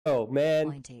man.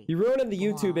 Pointy. You ruined the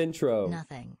Boar. YouTube intro.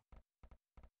 Nothing.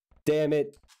 Damn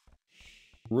it.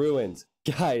 Ruined.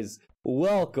 Guys,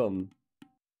 welcome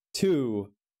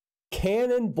to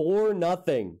Canon Boar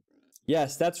Nothing.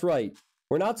 Yes, that's right.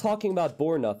 We're not talking about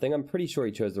Boar Nothing. I'm pretty sure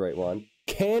he chose the right one.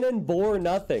 Canon Boar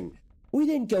Nothing. We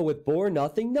didn't go with Boar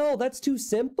Nothing. No, that's too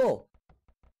simple.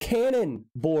 Canon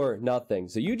Boar Nothing.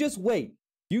 So you just wait.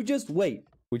 You just wait.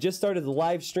 We just started the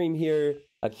live stream here.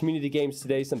 Community games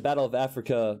today. Some Battle of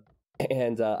Africa.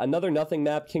 And another Nothing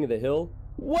map, King of the Hill.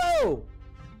 Whoa!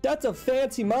 That's a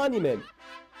fancy monument.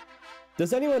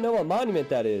 Does anyone know what monument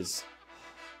that is?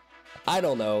 I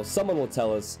don't know. Someone will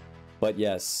tell us. But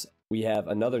yes, we have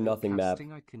another Nothing map.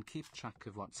 I can keep track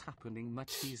of what's happening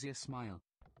much easier. Smile.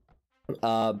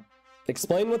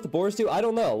 Explain what the boars do? I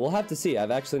don't know. We'll have to see.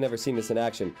 I've actually never seen this in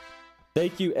action.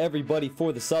 Thank you, everybody,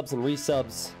 for the subs and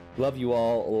resubs. Love you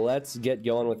all. Let's get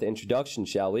going with the introduction,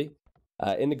 shall we?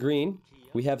 In the green,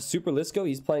 we have Super Lisco.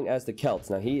 He's playing as the Celts.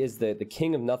 Now, he is the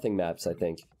king of Nothing maps, I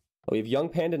think. We have Young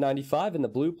Panda 95 in the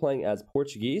blue playing as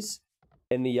Portuguese.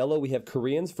 In the yellow, we have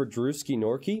Koreans for Drewski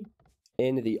Norki.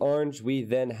 In the orange, we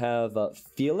then have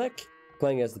Felix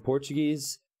playing as the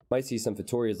Portuguese. Might see some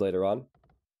Vitorias later on.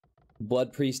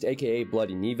 Blood Priest, aka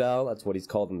Bloody Nival, that's what he's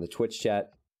called in the Twitch chat.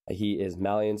 He is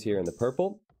Malians here in the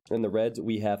purple. In the red,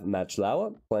 we have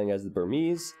Machlawa playing as the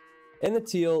Burmese. In the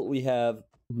teal, we have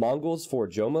Mongols for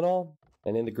Jomanal.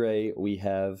 And in the gray, we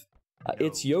have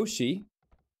It's Yoshi,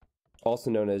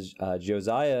 also known as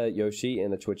Josiah Yoshi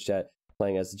in the Twitch chat,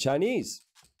 playing as the Chinese.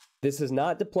 This is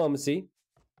not diplomacy.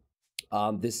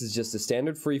 This is just a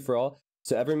standard free-for-all,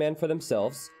 so every man for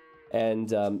themselves.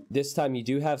 And this time you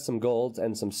do have some gold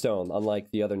and some stone,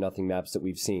 unlike the other Nothing maps that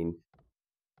we've seen.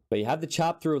 But you have to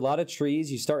chop through a lot of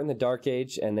trees, you start in the Dark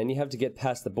Age, and then you have to get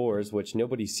past the boars, which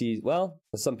nobody sees. Well,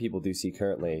 some people do see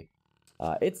currently.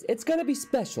 It's gonna be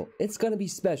special. It's gonna be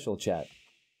special, chat.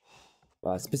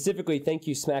 Specifically, thank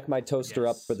you, Smack My Toaster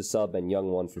Up for the sub, and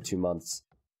Young One for 2 months.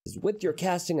 With your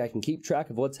casting, I can keep track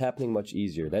of what's happening much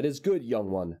easier. That is good,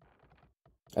 Young One.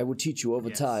 I will teach you over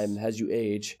time as you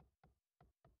age.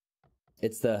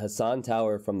 It's the Hassan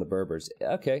Tower from the Berbers.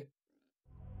 Okay.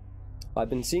 I've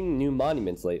been seeing new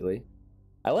monuments lately.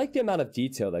 I like the amount of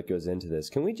detail that goes into this.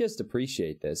 Can we just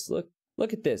appreciate this?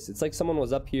 Look at this. It's like someone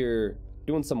was up here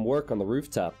doing some work on the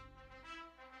rooftop.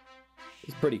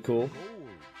 It's pretty cool.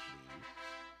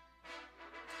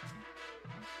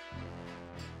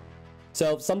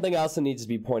 So, something else that needs to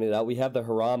be pointed out. We have the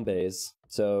Harambes.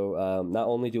 So, not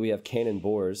only do we have Cannon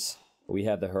Boars, we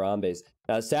have the Harambes.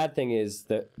 Now, the sad thing is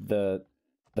that the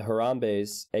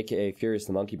Harambes, aka Furious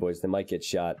the Monkey Boys, they might get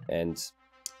shot, and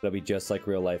it'll be just like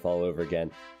real life all over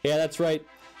again. Yeah, that's right.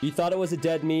 You thought it was a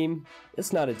dead meme?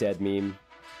 It's not a dead meme.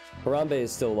 Harambe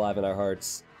is still alive in our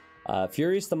hearts.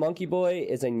 Furious the Monkey Boy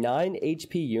is a 9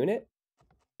 HP unit,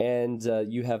 and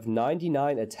you have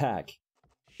 99 attack.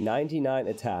 99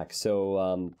 attack.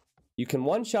 So, you can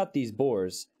one-shot these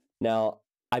boars. Now,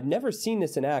 I've never seen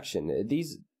this in action.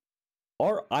 These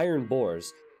are iron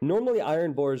boars. Normally,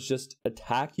 iron boars just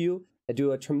attack you and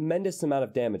do a tremendous amount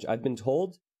of damage. I've been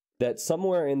told that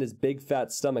somewhere in this big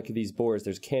fat stomach of these boars,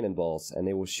 there's cannonballs, and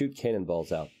they will shoot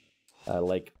cannonballs out,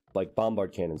 like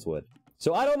bombard cannons would.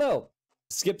 So I don't know.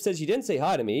 Skip says you didn't say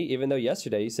hi to me, even though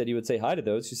yesterday you said you would say hi to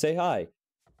those who say hi.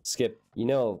 Skip, you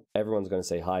know everyone's going to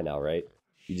say hi now, right?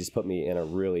 You just put me in a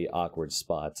really awkward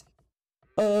spot.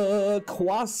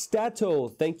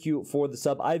 Quastato, thank you for the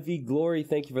sub. IV Glory,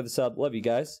 thank you for the sub. Love you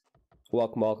guys.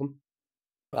 Welcome, welcome.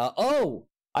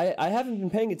 I haven't been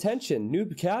paying attention.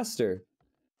 Noob caster.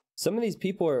 Some of these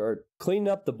people are cleaning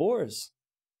up the boars.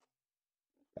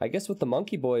 I guess with the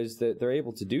Monkey Boys, they're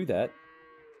able to do that.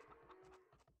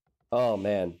 Oh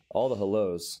man, all the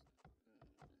hellos.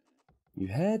 You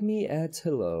had me at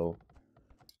hello.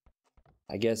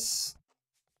 I guess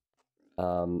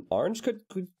Orange could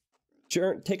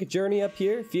take a journey up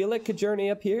here. Felix could journey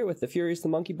up here with the Furious the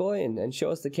Monkey Boy and show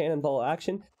us the cannonball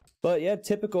action. But yeah,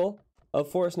 typical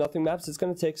of Forest Nothing maps, it's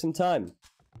going to take some time.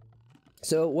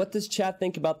 So what does chat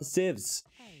think about the civs?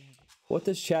 What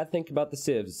does chat think about the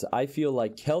civs? I feel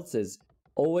like Celts is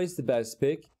always the best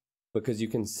pick because you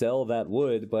can sell that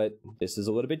wood, but this is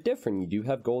a little bit different. You do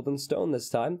have gold and stone this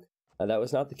time. That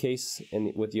was not the case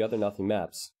with the other Nothing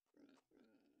maps.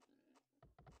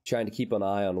 Trying to keep an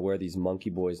eye on where these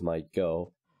Monkey Boys might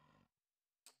go.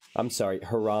 I'm sorry,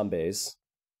 Harambes.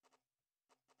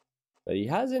 But he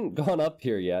hasn't gone up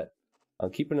here yet.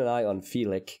 I'm keeping an eye on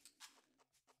Felix.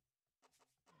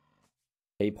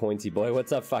 Hey, Pointy Boy.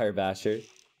 What's up, Firebasher?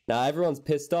 Now, everyone's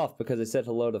pissed off because I said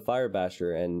hello to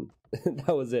Firebasher, and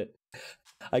that was it.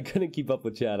 I couldn't keep up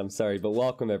with chat, I'm sorry, but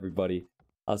welcome, everybody.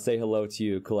 I'll say hello to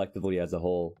you collectively as a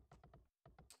whole.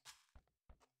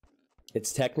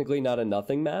 It's technically not a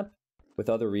nothing map with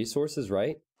other resources,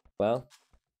 right? Well,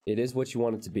 it is what you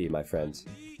want it to be, my friend.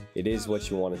 It is what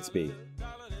you want it to be.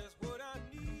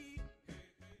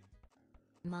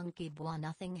 Monkey Boar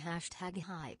nothing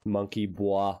 #hype. Monkey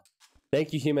Boar.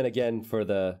 Thank you, Human, again for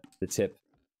the tip.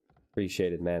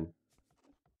 Appreciate it, man.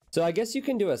 So I guess you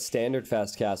can do a standard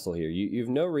fast castle here. You've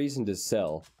no reason to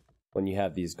sell when you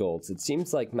have these golds. It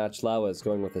seems like Matchlawa is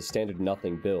going with a standard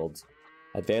nothing build,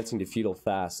 advancing to feudal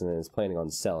fast, and then is planning on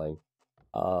selling.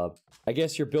 I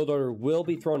guess your build order will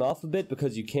be thrown off a bit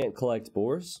because you can't collect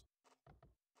boars,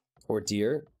 or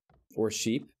deer, or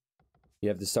sheep. You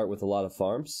have to start with a lot of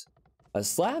farms.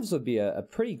 Slavs would be a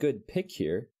pretty good pick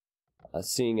here,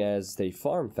 seeing as they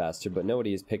farm faster, but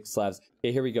nobody has picked Slavs.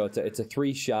 Okay, here we go. It's a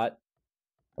 3-shot.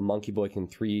 A monkey boy can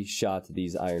 3-shot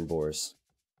these iron boars.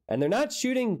 And they're not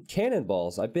shooting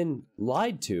cannonballs. I've been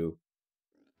lied to.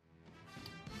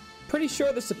 Pretty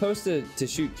sure they're supposed to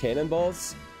shoot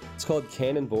cannonballs. It's called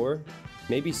cannon boar.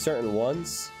 Maybe certain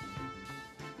ones.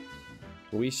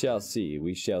 We shall see.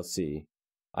 We shall see.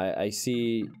 I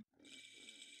see...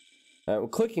 I'm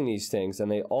clicking these things, and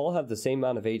they all have the same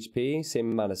amount of HP,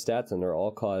 same amount of stats, and they're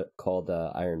all called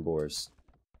iron boars.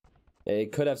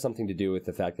 It could have something to do with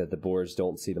the fact that the boars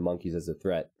don't see the monkeys as a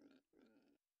threat.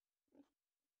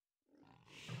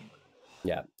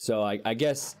 Yeah, so I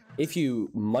guess if you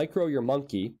micro your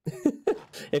monkey,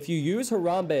 if you use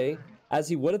Harambe as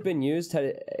he would have been used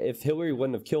if Hillary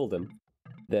wouldn't have killed him,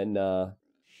 then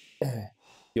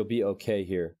you'll be okay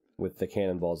here with the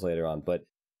cannonballs later on. But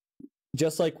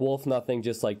just like Wolf Nothing,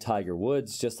 just like Tiger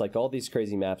Woods, just like all these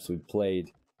crazy maps we've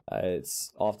played,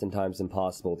 it's oftentimes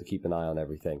impossible to keep an eye on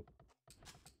everything.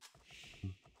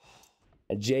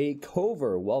 Jay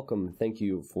Cover, welcome. Thank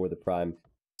you for the Prime.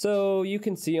 So you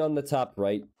can see on the top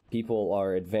right, people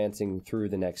are advancing through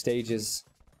the next stages.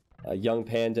 Young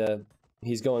Panda,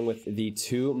 he's going with the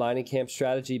 2 mining camp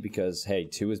strategy because, hey,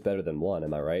 2 is better than 1,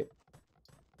 am I right?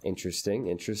 Interesting,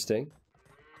 interesting.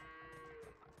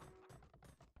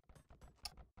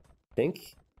 I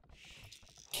think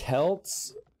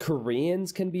Celts,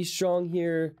 Koreans can be strong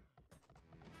here.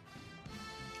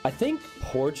 I think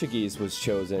Portuguese was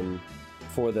chosen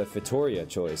for the Vitoria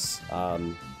choice.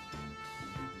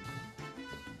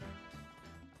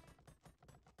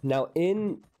 Now,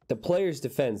 in the player's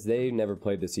defense, they never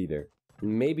played this either.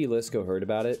 Maybe Lisco heard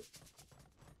about it.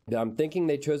 I'm thinking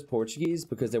they chose Portuguese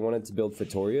because they wanted to build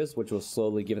Vitorias, which will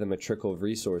slowly give them a trickle of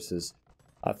resources.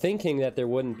 Thinking that there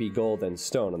wouldn't be gold and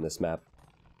stone on this map.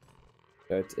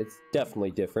 It's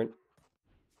definitely different.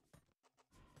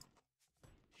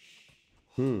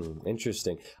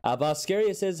 Interesting.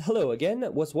 Vascaria says, hello again.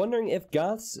 Was wondering if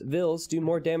Goth's Vills do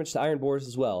more damage to iron boars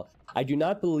as well. I do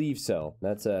not believe so.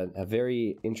 That's a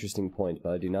very interesting point,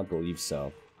 but I do not believe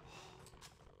so.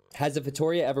 Has a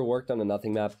Vitoria ever worked on a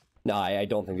nothing map? No, I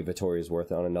don't think a Vitoria is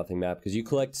worth it on a nothing map, because you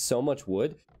collect so much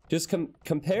wood. Just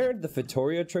compare the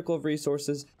Vitoria trickle of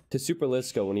resources to Super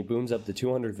Lisco when he booms up to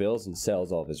 200 Vills and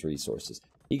sells all of his resources.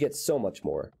 You get so much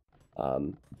more.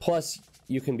 Plus,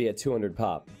 you can be at 200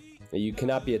 pop. You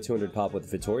cannot be at 200 pop with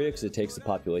Vitoria because it takes the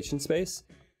population space.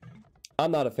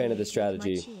 I'm not a fan of this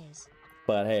strategy.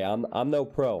 But hey, I'm no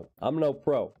pro. I'm no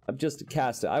pro. I'm just a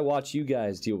caster. I watch you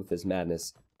guys deal with this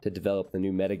madness to develop the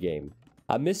new metagame.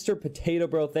 Mr. Potato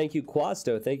Bro, thank you.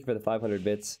 Quasto, thank you for the 500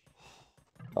 bits.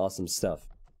 Awesome stuff.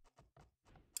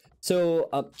 So,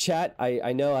 chat,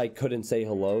 I know I couldn't say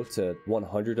hello to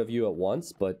 100 of you at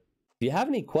once, but if you have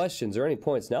any questions or any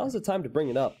points, now's the time to bring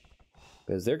it up.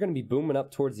 Because they're going to be booming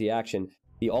up towards the action.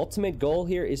 The ultimate goal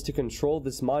here is to control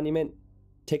this monument,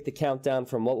 take the countdown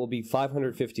from what will be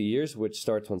 550 years, which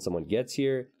starts when someone gets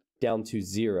here, down to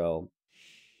 0.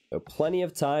 So plenty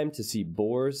of time to see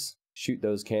boars shoot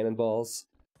those cannonballs,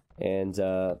 and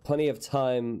plenty of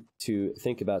time to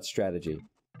think about strategy.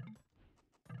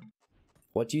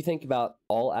 What do you think about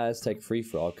all Aztec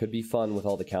free-for-all? Could be fun with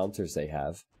all the counters they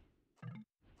have.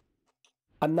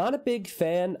 I'm not a big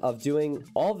fan of doing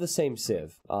all the same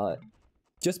civ.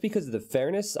 Just because of the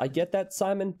fairness, I get that,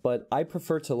 Simon, but I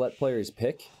prefer to let players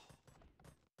pick.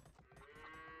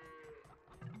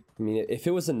 I mean, if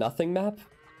it was a nothing map,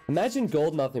 imagine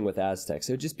gold nothing with Aztecs.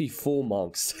 It would just be full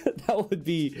monks. That would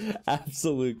be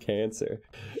absolute cancer.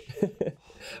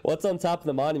 What's on top of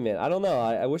the monument? I don't know.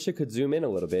 I wish I could zoom in a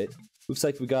little bit. Looks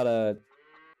like we got a...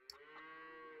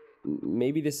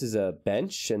 Maybe this is a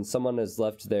bench and someone has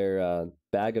left their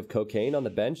bag of cocaine on the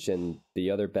bench and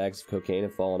the other bags of cocaine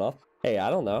have fallen off. Hey,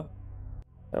 I don't know.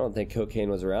 I don't think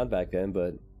cocaine was around back then,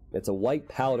 but it's a white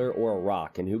powder or a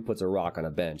rock, and who puts a rock on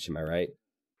a bench, am I right?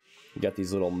 You got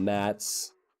these little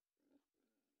mats.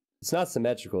 It's not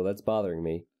symmetrical, that's bothering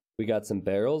me. We got some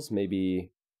barrels,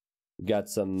 maybe We got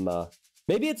some,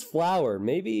 maybe it's flour.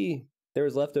 Maybe there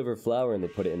was leftover flour and they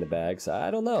put it in the bags.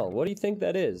 I don't know. What do you think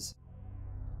that is?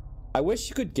 I wish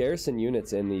you could garrison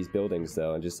units in these buildings,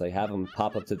 though, and just, like, have them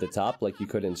pop up to the top like you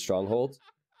could in Stronghold.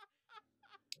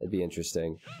 It'd be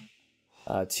interesting.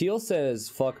 Teal says,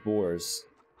 fuck boars.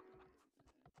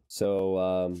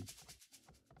 So,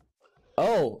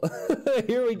 oh!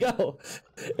 Here we go!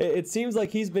 It seems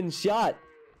like he's been shot.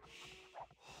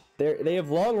 They have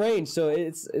long range, so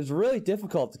it's really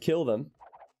difficult to kill them.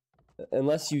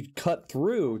 Unless you cut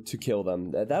through to kill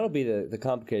them. That'll be the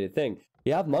complicated thing.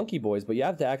 You have monkey boys, but you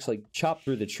have to actually chop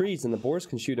through the trees, and the boars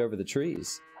can shoot over the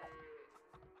trees.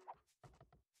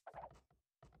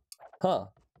 Huh.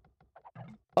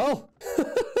 Oh!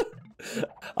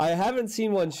 I haven't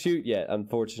seen one shoot yet,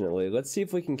 unfortunately. Let's see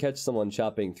if we can catch someone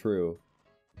chopping through.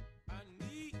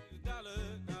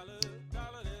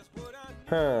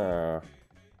 Huh.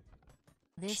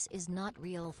 This is not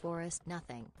real forest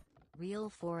nothing. Real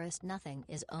forest nothing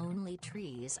is only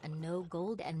trees and no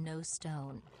gold and no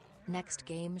stone. Next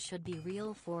game should be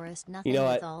real forest nothing. You know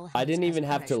with what? all I didn't hunts even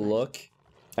as have to punishment. look.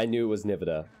 I knew it was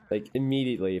Nivida. Like,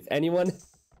 immediately. If anyone's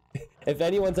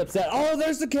upset, oh,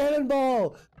 there's the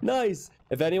cannonball! Nice!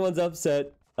 If anyone's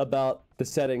upset about the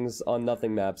settings on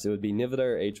nothing maps, it would be Nivida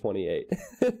or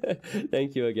A28.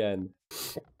 Thank you again.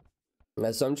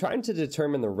 So I'm trying to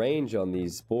determine the range on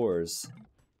these boars.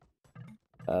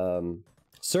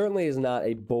 Certainly is not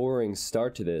a boring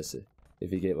start to this,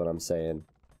 if you get what I'm saying.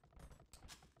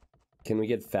 Can we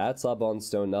get Fat Slob on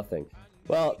stone? Nothing.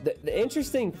 Well, the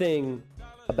interesting thing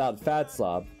about Fat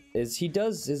Slob is he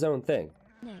does his own thing.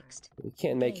 Next. You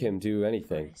can't make him do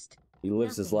anything. Forest. He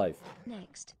lives his life.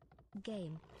 Next.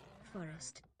 Game.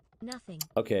 Forest. Nothing.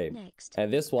 Okay. Next.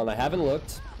 And this one, I haven't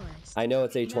looked. Forest. I know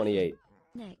it's A28.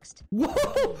 Next. Whoa!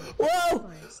 Whoa!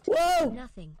 Forest. Whoa!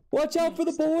 Nothing. Watch out for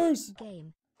the boars!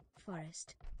 Game.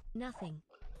 Forest. Nothing.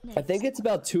 I think it's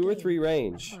about 2 or 3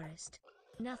 range. Forest.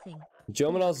 Nothing.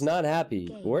 Jomanal's not happy.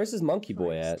 Game. Where's his monkey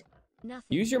boy at? Nothing.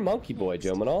 Use your monkey boy, Next.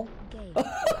 Jomanal. Game.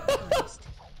 Forest.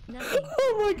 Nothing.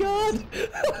 Oh my god!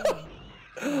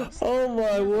 Oh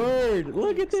my word!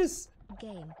 Look at this!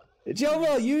 Game.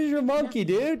 Jomanal, use your monkey,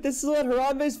 dude! This is what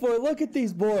Harambe's for! Look at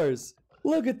these boars!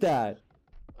 Look at that!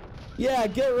 Yeah,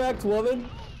 get wrecked, woman!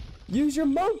 Use your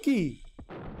monkey!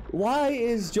 Why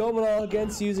is Jomanal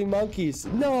against using monkeys?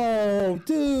 No,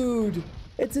 dude!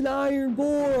 It's an iron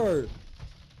boar!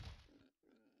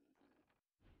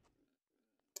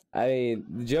 I mean,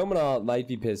 Jomanal might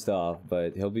be pissed off,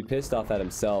 but he'll be pissed off at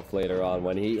himself later on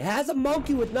when he has a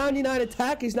monkey with 99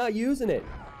 attack, he's not using it.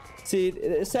 See,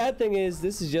 the sad thing is,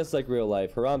 this is just like real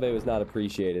life. Harambe was not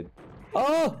appreciated.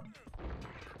 Oh!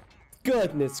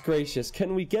 Goodness gracious,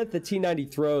 can we get the T90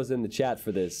 throws in the chat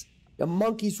for this? The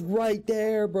monkey's right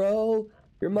there, bro.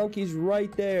 Your monkey's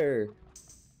right there.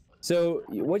 So,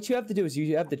 what you have to do is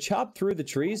you have to chop through the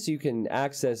trees so you can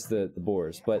access the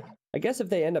boars. But I guess if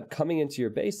they end up coming into your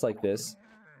base like this,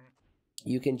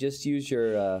 you can just use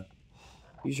your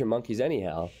monkeys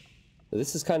anyhow. So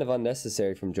this is kind of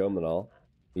unnecessary from Jomanal.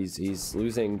 He's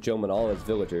losing Jomanal as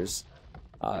villagers.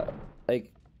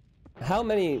 Like, how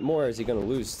many more is he gonna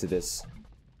lose to this?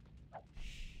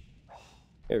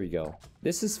 There we go.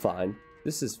 This is fine.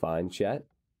 This is fine, chat.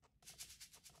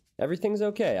 Everything's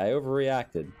okay. I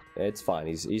overreacted. It's fine.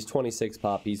 He's 26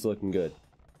 pop. He's looking good.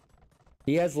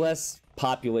 He has less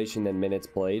population than minutes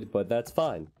played, but that's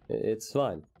fine. It's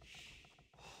fine.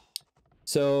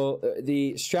 So,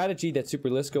 the strategy that Super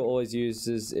Lisco always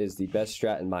uses is the best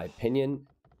strat in my opinion.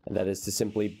 And that is to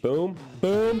simply boom,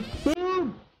 boom,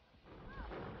 boom!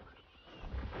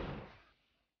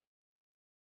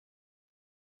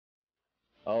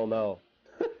 Oh no.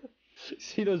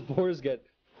 See those boars got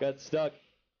stuck.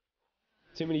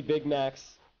 Too many Big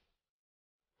Macs.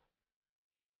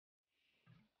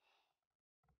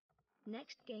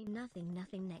 Next game nothing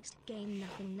nothing next game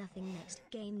nothing nothing next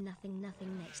game nothing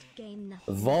nothing next game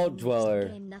nothing. Vault Dweller,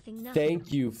 Game, nothing, nothing.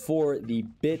 thank you for the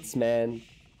bits, man.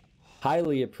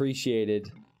 Highly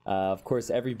appreciated. Of course,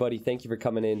 everybody, thank you for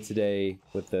coming in today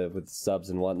with the subs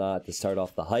and whatnot to start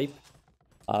off the hype.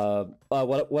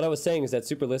 What I was saying is that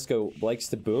Super Lisco likes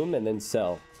to boom and then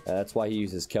sell. That's why he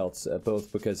uses Celts,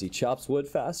 both because he chops wood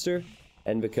faster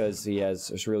and because he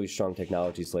has really strong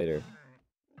technologies later.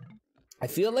 I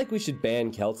feel like we should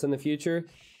ban Celts in the future,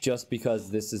 just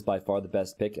because this is by far the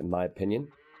best pick in my opinion.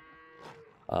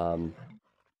 But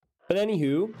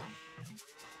anywho,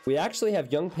 we actually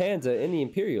have young Panda in the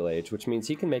Imperial Age, which means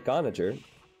he can make Onager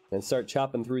and start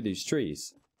chopping through these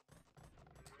trees.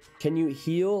 Can you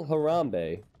heal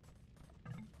Harambe?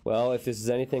 Well, if this is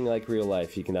anything like real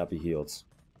life, he cannot be healed.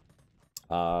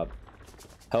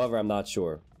 However, I'm not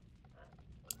sure.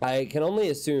 I can only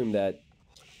assume that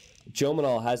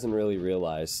Jomanal hasn't really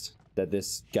realized that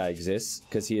this guy exists,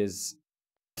 because he has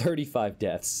 35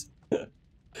 deaths.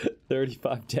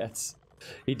 35 deaths.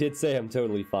 He did say I'm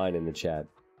totally fine in the chat.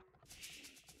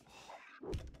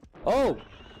 Oh!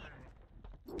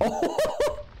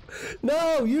 Oh!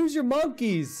 No! Use your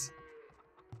monkeys!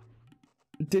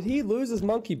 Did he lose his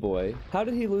monkey boy? How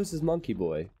did he lose his monkey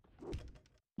boy?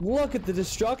 Look at the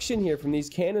destruction here from these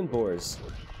cannon bores.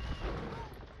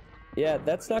 Yeah,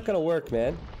 that's not gonna work,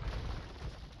 man.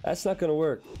 That's not gonna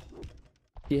work.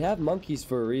 You have monkeys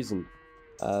for a reason.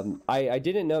 I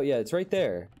didn't know. Yeah, it's right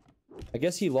there. I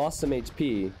guess he lost some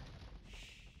HP.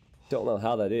 Don't know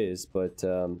how that is, but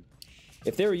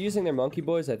if they were using their monkey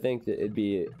boys, I think that it'd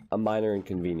be a minor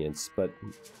inconvenience, but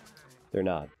they're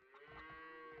not.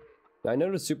 I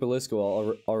noticed Super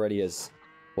Lisco already has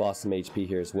lost some HP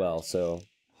here as well, so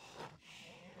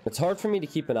it's hard for me to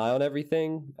keep an eye on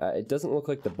everything. It doesn't look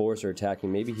like the boars are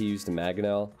attacking. Maybe he used a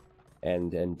Mangonel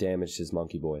and damaged his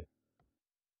monkey boy.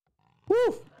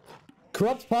 Woo!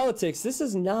 Corrupt politics. This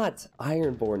is not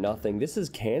Iron Boar nothing. This is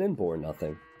Cannon Boar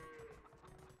nothing.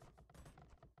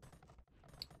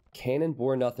 Cannon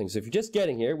Boar nothing. So if you're just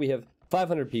getting here, we have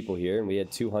 500 people here, and we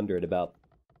had 200 about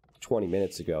 20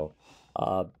 minutes ago.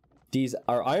 These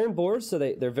are Iron Boars, so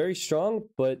they're very strong,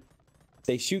 but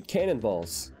they shoot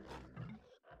cannonballs.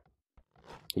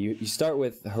 You start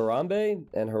with Harambe,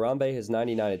 and Harambe has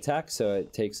 99 attack, so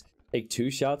it takes 2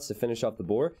 shots to finish off the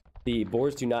boar. The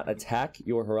boars do not attack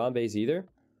your Harambes either.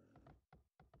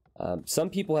 Some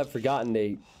people have forgotten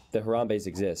the Harambes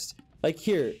exist. Like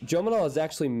here, Jomanal has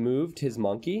actually moved his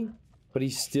monkey, but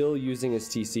he's still using his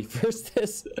TC first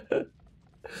this.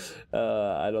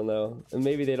 I don't know.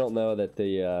 Maybe they don't know that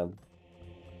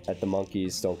the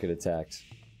monkeys don't get attacked.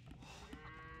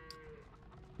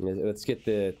 Let's get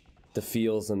the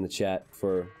feels in the chat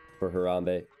for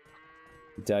Harambe.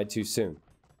 He died too soon.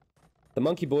 The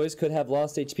monkey boys could have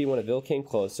lost HP when a Vil came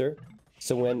closer.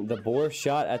 So when the boar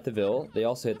shot at the Vil, they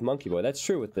also hit the monkey boy. That's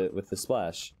true with the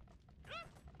splash.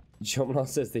 Jomanal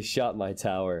says they shot my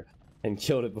tower and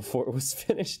killed it before it was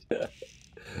finished.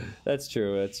 That's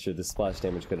true. That's true. The splash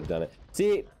damage could have done it.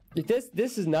 See,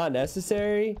 this is not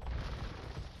necessary.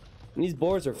 These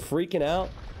boars are freaking out.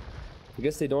 I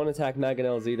guess they don't attack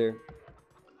Mangonels either.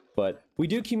 But we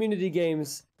do community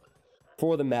games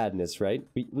for the madness, right?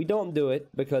 We don't do it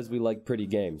because we like pretty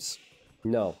games.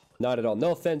 No, not at all.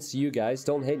 No offense to you guys.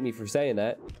 Don't hate me for saying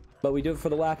that. But we do it for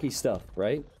the wacky stuff,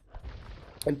 right?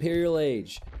 Imperial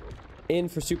Age. In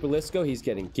for Super Lisco. He's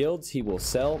getting guilds. He will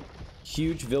sell.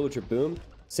 Huge villager boom.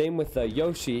 Same with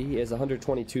Yoshi. He has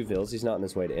 122 vils. He's not on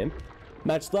his way to Imp.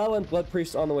 Match Lala and Blood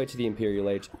Priest on the way to the Imperial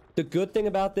Age. The good thing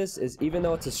about this is even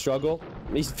though it's a struggle,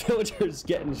 these villagers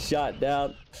getting shot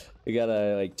down. We got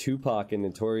a like Tupac and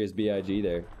Notorious B.I.G.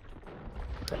 there.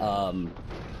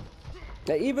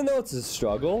 Even though it's a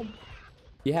struggle,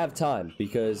 you have time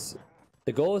because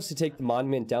the goal is to take the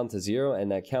monument down to 0,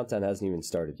 and that countdown hasn't even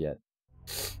started yet.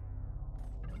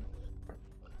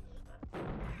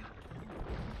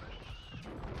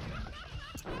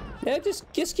 Yeah,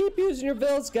 just keep using your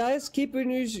vils, guys. Keep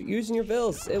using your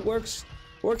vils. It works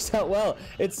out well.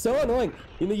 It's so annoying.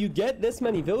 You know, you get this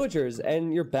many villagers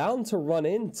and you're bound to run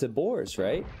into boars,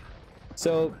 right?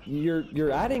 So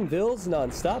you're adding vils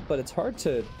non-stop, but it's hard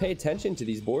to pay attention to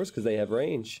these boars because they have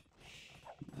range.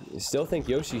 I still think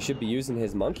Yoshi should be using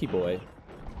his monkey boy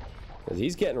because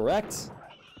he's getting wrecked.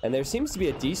 And there seems to be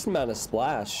a decent amount of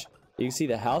splash. You can see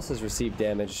the house has received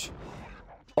damage.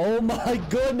 Oh my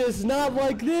goodness, not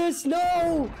like this,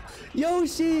 no!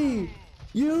 Yoshi!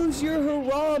 Use your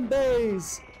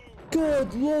Harambes!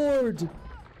 Good lord!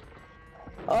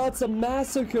 Oh, it's a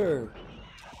massacre!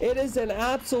 It is an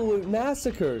absolute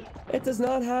massacre! It does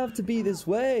not have to be this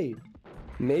way!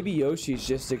 Maybe Yoshi's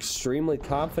just extremely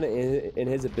confident in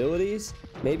his abilities.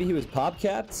 Maybe he was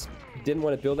pop-capped, didn't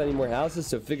want to build any more houses,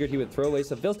 so figured he would throw away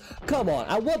some fills. Come on,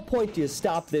 at what point do you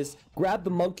stop this, grab the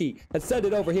monkey, and send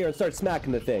it over here and start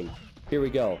smacking the thing? Here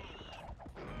we go.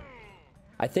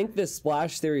 I think this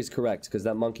splash theory is correct, because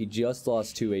that monkey just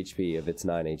lost 2 HP of its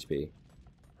 9 HP.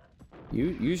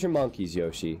 Use your monkeys,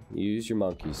 Yoshi. Use your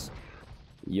monkeys.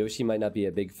 Yoshi might not be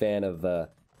a big fan of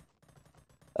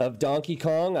Donkey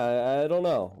Kong. I don't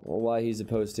know why he's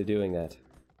opposed to doing that.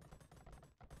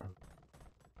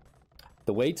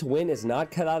 The way to win is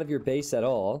not cut out of your base at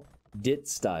all. Dit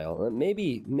style.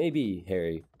 Maybe,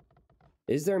 Harry.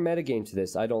 Is there a metagame to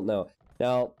this? I don't know.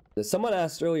 Now, someone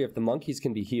asked earlier if the monkeys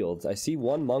can be healed. I see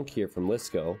one monk here from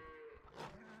Lisco.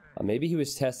 Maybe he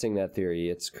was testing that theory.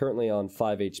 It's currently on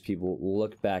 5 HP. We'll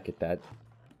look back at that.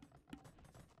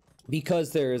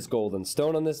 Because there is gold and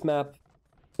stone on this map,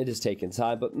 It is taking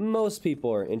time, but most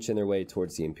people are inching their way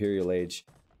towards the Imperial Age.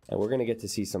 And we're going to get to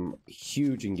see some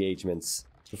huge engagements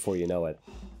before you know it.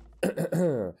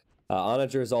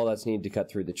 Onager is all that's needed to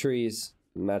cut through the trees.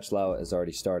 Match Lao is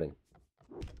already starting.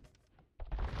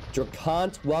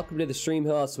 Dracont, welcome to the stream.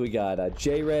 Who else we got?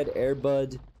 J-Red,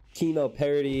 Airbud, Chemo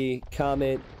Parody,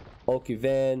 Comet,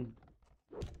 Okuvan.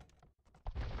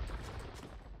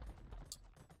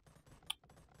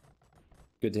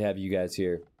 Good to have you guys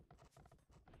here.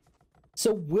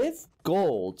 So with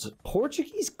gold,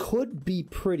 Portuguese could be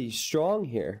pretty strong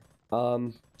here. I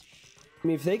mean,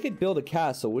 if they could build a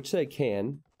castle, which they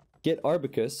can, get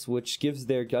Arbicus, which gives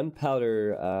their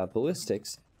gunpowder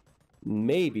ballistics,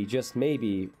 maybe, just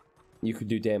maybe, you could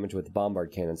do damage with the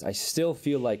bombard cannons. I still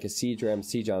feel like a Siege Ram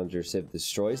Siege Onager Civ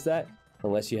destroys that,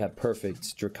 unless you have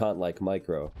perfect Dracont-like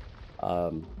micro.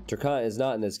 Dracont is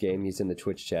not in this game, he's in the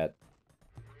Twitch chat.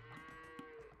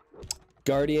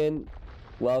 Guardian,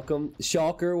 welcome.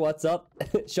 Shulker, what's up?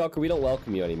 Shulker, we don't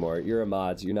welcome you anymore. You're a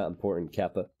mod, you're not important,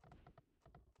 Kappa.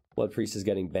 Blood Priest is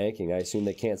getting banking. I assume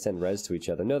they can't send res to each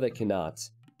other. No, they cannot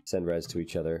send res to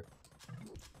each other.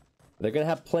 They're going to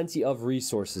have plenty of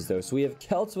resources, though. So we have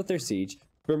Celts with their siege,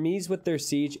 Burmese with their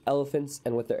siege, Elephants,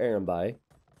 and with their Arambai.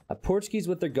 Portuguese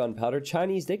with their gunpowder.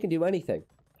 Chinese, they can do anything.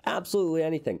 Absolutely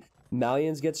anything.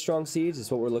 Malians get strong siege. Is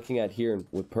what we're looking at here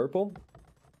with purple.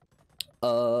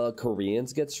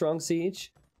 Koreans get strong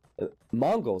siege.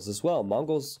 Mongols as well.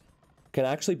 Mongols can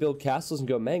actually build castles and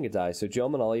go Mangadai. So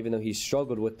Jomanal, even though he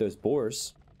struggled with those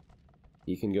boars,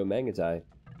 he can go Mangadai.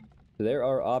 So there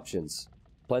are options.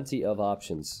 Plenty of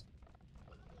options.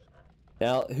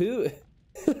 Now, who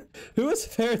has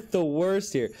fared the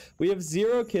worst here? We have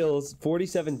 0 kills,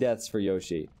 47 deaths for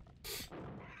Yoshi.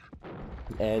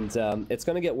 And it's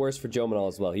going to get worse for Jomanal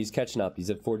as well. He's catching up.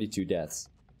 He's at 42 deaths.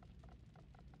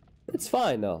 It's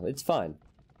fine, though. It's fine.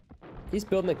 He's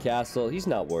building a castle. He's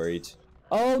not worried.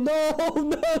 Oh,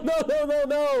 no!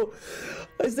 No!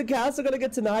 Is the castle going to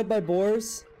get denied by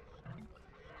boars?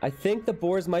 I think the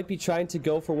boars might be trying to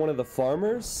go for one of the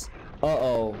farmers.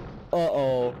 Uh-oh.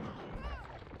 Uh-oh.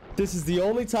 This is the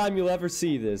only time you'll ever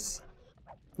see this.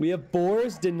 We have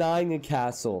boars denying a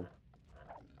castle.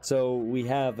 So we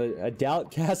have a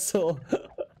doubt castle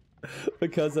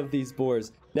because of these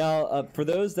boars. Now, for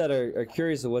those that are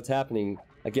curious of what's happening,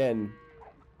 again,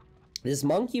 this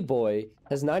monkey boy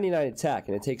has 99 attack,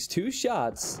 and it takes 2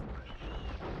 shots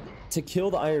to kill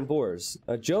the iron boars.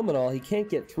 Jomanal, he can't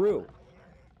get through.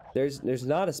 There's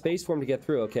not a space for him to get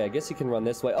through. Okay, I guess he can run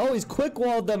this way. Oh, he's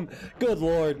quick-walled them! Good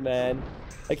lord, man.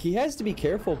 Like, he has to be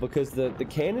careful because the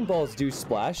cannonballs do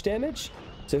splash damage.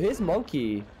 So his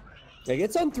monkey, like,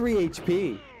 it's on 3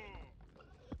 HP.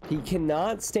 He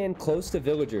cannot stand close to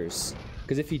villagers.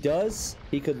 Because if he does,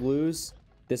 he could lose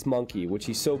this monkey, which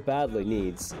he so badly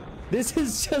needs. This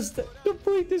is just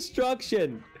complete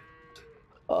destruction.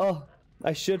 Oh,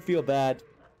 I should feel bad.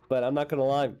 But I'm not gonna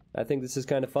lie. I think this is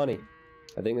kind of funny.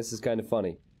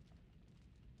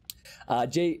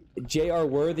 J.R.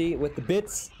 Worthy with the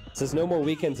bits says no more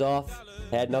weekends off.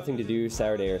 Had nothing to do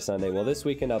Saturday or Sunday. Well, this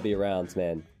weekend I'll be around,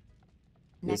 man.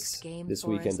 This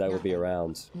weekend I will be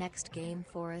around. Next game,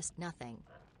 Forest, nothing.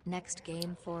 Next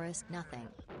game, Forest, nothing.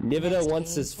 Nivida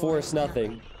wants his Forest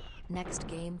nothing. Next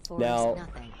game, Forest, now,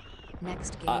 nothing.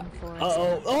 Next game, Forest.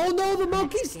 Uh-oh. Oh no, the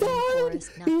monkey's died!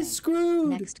 He's screwed!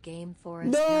 Next game,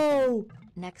 Forest. No!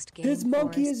 Next game, his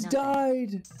monkey has nothing.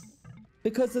 died!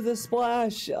 Because of the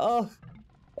splash. Oh,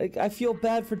 I feel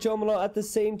bad for Jomanal. At the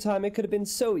same time, it could have been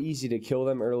so easy to kill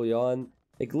them early on.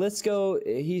 Like, Lisko,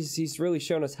 he's really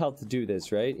shown us how to do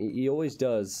this, right? He always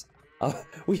does.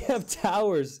 We have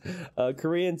towers,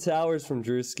 Korean towers from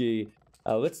Drewski.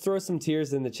 Let's throw some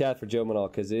tears in the chat for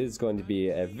Jomanal, because it is going to be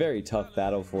a very tough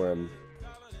battle for him.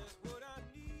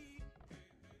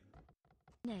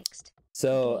 Next.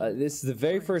 So, this is the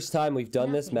very first time we've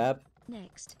done this map.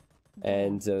 Next.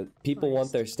 And people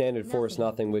want their standard Forest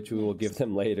nothing, which we will give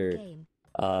them later.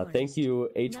 Thank you,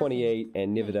 A28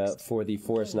 and Nivida, for the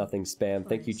Forest nothing spam.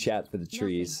 Thank you, chat, for the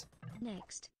trees.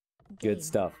 Next. Good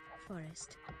stuff.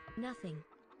 Forest. Nothing.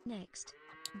 Next.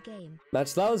 Game.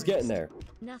 Matchlow's getting there.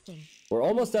 Nothing. We're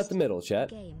almost at the middle, chat.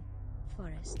 Game.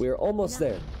 Forest. We're almost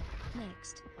there.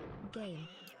 Next. Game.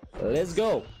 Let's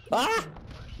go. Ah!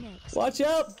 Next. Watch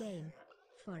out! Game.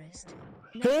 Forest.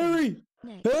 Harry!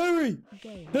 Next. Harry!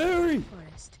 Game. Harry!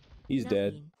 Forest. He's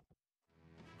dead.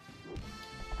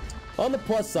 On the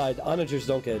plus side, onagers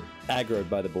don't get aggroed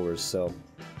by the boars, so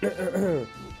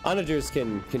onagers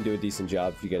can do a decent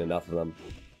job if you get enough of them.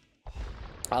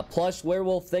 Plush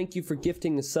Werewolf, thank you for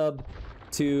gifting the sub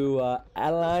to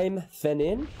Alaim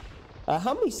Fenin.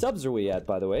 How many subs are we at,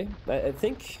 by the way? I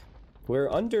think we're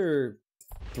under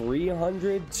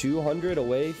 300, 200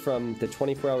 away from the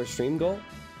 24-hour stream goal.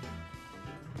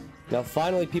 Now,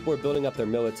 finally, people are building up their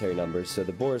military numbers, so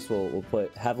the Boars will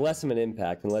have less of an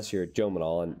impact unless you're Joe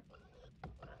Manal, and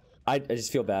I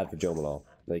just feel bad for Joe Manal.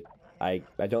 Like, I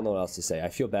don't know what else to say. I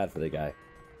feel bad for the guy.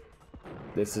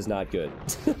 This is not good.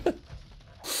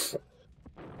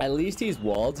 At least he's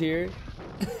walled here.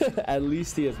 At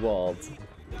least he is walled.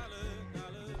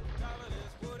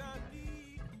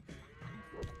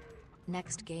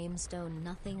 Next game, Stone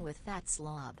nothing with Fat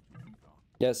Slob.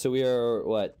 Yeah, so we are,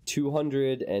 what,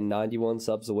 291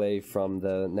 subs away from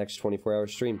the next 24-hour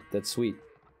stream. That's sweet.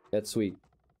 That's sweet.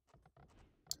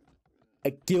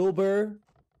 Gilbert,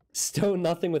 Stone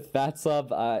nothing with Fat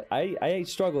Slob. I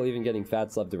struggle even getting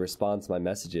Fat Slob to respond to my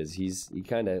messages. He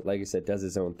kind of, like I said, does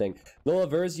his own thing. Nola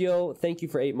Versio, thank you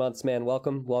for 8 months, man.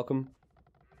 Welcome, welcome.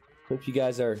 Hope you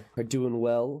guys are doing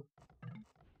well.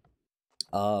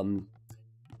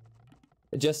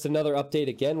 Just another update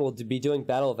again, we'll be doing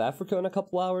Battle of Africa in a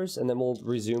couple hours, and then we'll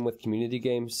resume with community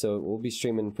games, so we'll be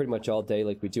streaming pretty much all day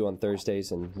like we do on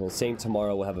Thursdays, and same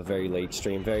tomorrow, we'll have a very late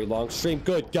stream, very long stream.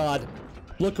 Good God!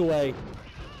 Look away!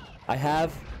 I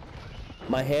have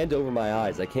my hand over my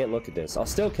eyes, I can't look at this. I'll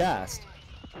still cast,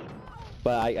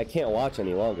 but I can't watch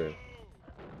any longer.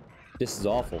 This is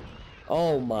awful.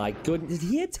 Oh my goodness, did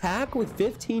he attack with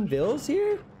 15 bills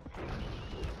here?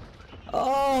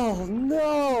 Oh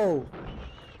no!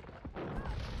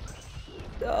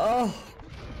 Oh,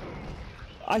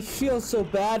 I feel so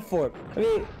bad for him. I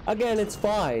mean, again, it's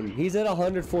fine. He's at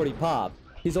 140 pop.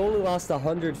 He's only lost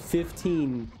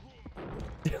 115,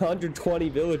 120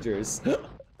 villagers.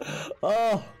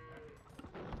 Oh,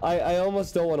 I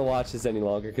almost don't want to watch this any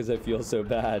longer because I feel so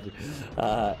bad.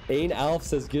 Ain Alf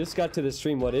says, just got to the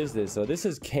stream. What is this? So this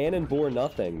is Cannon Boar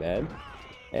Nothing, man.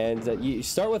 And you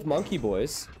start with Monkey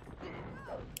Boys.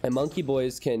 And Monkey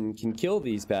Boys can kill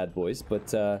these bad boys,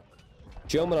 but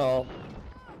Joe Manal,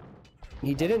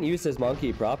 he didn't use his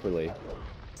monkey properly.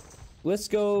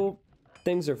 Lisco,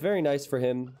 things are very nice for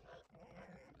him.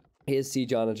 He is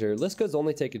Siege Onager. Lisco's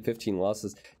only taken 15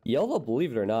 losses. Yellow,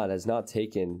 believe it or not, has not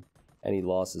taken any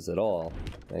losses at all.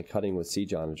 And cutting with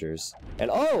Siege Onagers. And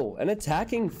oh, an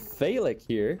attacking Phallic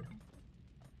here.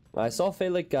 I saw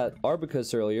Phallic got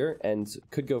Arbicus earlier and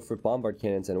could go for Bombard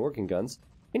Cannons and Organ Guns.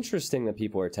 Interesting that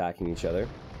people are attacking each other.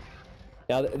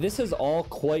 Now, this is all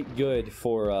quite good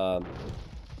for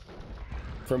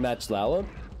Matchlawa.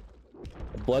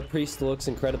 Blood Priest looks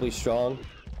incredibly strong,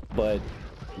 but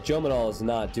Joe Manal is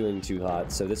not doing too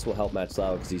hot, so this will help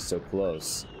Matchlawa because he's so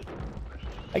close.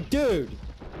 Like, dude!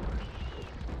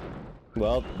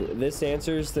 Well, this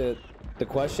answers the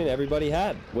question everybody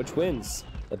had. Which wins?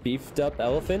 A beefed up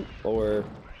elephant or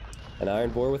an iron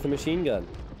boar with a machine gun?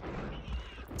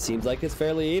 Seems like it's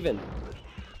fairly even.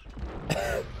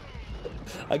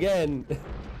 Again,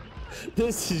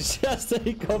 this is just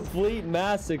a complete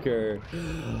massacre.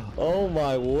 Oh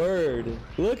my word.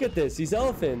 Look at this. These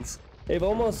elephants, they have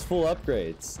almost full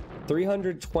upgrades.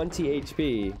 320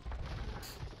 HP.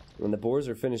 And the boars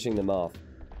are finishing them off.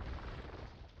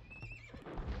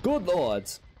 Good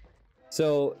lords.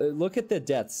 So, look at the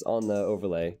deaths on the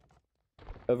overlay.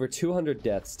 Over 200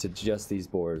 deaths to just these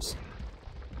boars.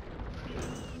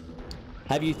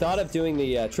 Have you thought of doing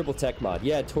the triple tech mod?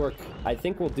 Yeah, Torque, I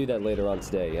think we'll do that later on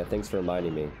today. Yeah, thanks for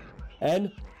reminding me.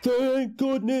 And thank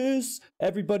goodness,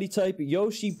 everybody type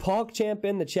Yoshi PogChamp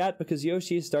in the chat because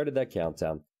Yoshi has started that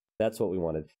countdown. That's what we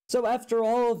wanted. So after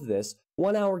all of this,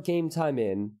 1 hour game time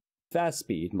in, fast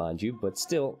speed, mind you, but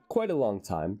still quite a long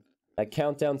time. That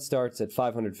countdown starts at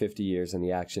 550 years and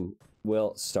the action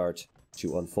will start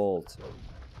to unfold.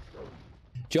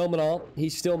 Joe Manal,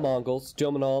 he's still Mongols.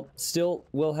 Joe Manal still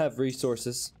will have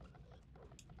resources.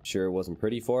 Sure, it wasn't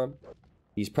pretty for him.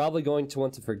 He's probably going to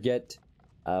want to forget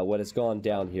what has gone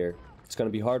down here. It's going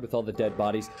to be hard with all the dead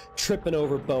bodies, tripping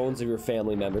over bones of your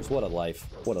family members. What a life.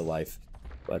 What a life.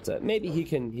 But maybe he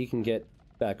can get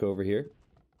back over here.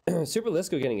 Super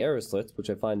Lisco getting arrow slits, which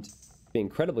I find be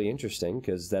incredibly interesting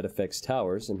because that affects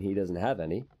towers and he doesn't have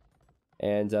any.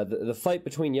 And the fight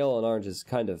between yellow and orange is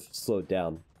kind of slowed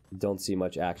down. Don't see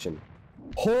much action.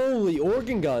 Holy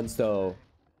organ guns, though.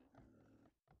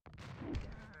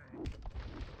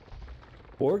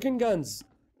 Organ guns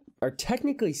are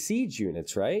technically siege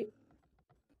units, right?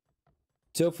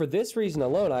 So for this reason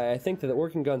alone, I think that the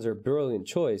organ guns are a brilliant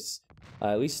choice,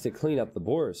 at least to clean up the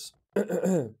boars.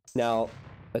 Now,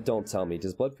 don't tell me,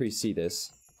 does Blood Priest see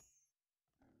this?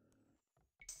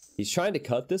 He's trying to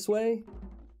cut this way?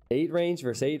 8 range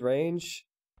versus 8 range?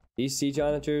 These siege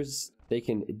onagers, they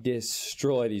can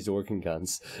destroy these organ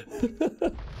guns.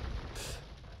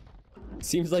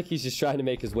 Seems like he's just trying to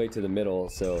make his way to the middle,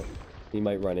 so You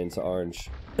might run into orange.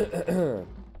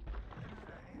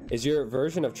 Is your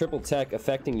version of triple tech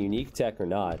affecting unique tech or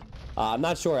not? I'm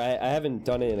not sure. I haven't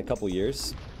done it in a couple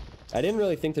years. I didn't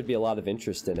really think there'd be a lot of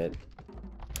interest in it.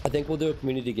 I think we'll do a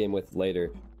community game with it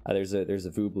later. There's a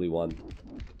Voobly one.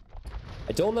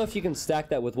 I don't know if you can stack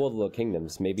that with World of the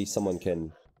Kingdoms. Maybe someone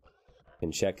can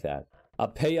check that.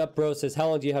 Pay Up Bro says, how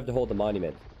long do you have to hold the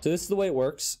monument? So this is the way it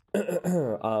works.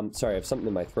 Sorry, I have something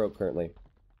in my throat currently.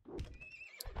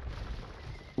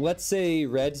 Let's say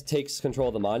red takes control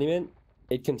of the monument.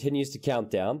 It continues to count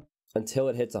down until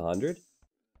it hits 100.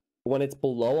 When it's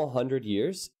below 100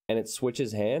 years and it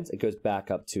switches hands, it goes back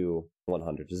up to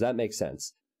 100. Does that make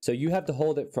sense? So you have to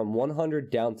hold it from 100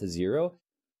 down to 0.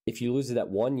 If you lose it at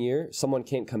 1 year, someone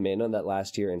can't come in on that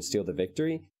last year and steal the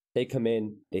victory. They come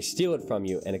in, they steal it from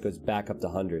you, and it goes back up to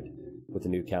 100 with a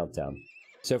new countdown.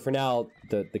 So for now,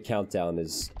 the countdown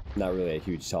is not really a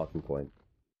huge talking point.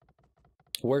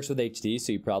 Works with HD,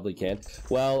 so you probably can.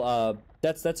 Well,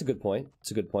 that's a good point.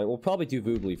 It's a good point. We'll probably do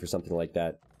Voobly for something like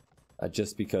that.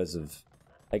 Just because of...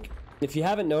 Like, if you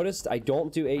haven't noticed, I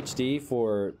don't do HD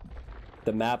for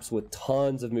the maps with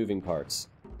tons of moving parts.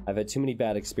 I've had too many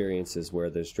bad experiences where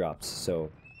there's drops, so...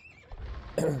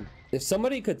 If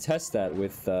somebody could test that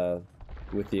with the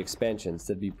expansions,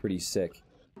 that'd be pretty sick.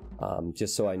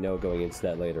 Just so I know going into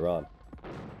that later on.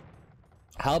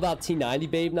 How about T90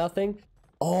 Babe Nothing?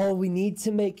 Oh, we need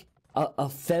to make a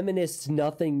feminist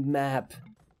nothing map.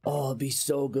 Oh, it'd be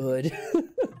so good.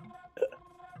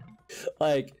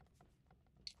 Like,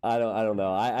 I don't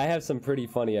know. I have some pretty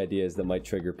funny ideas that might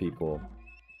trigger people.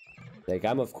 Like,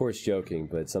 I'm of course joking,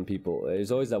 but some people,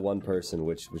 there's always that one person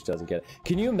which doesn't get it.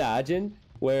 Can you imagine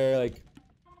where, like,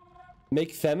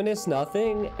 make feminists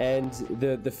nothing and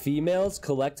the females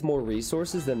collect more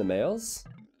resources than the males?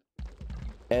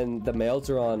 And the males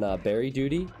are on berry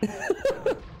duty?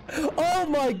 Oh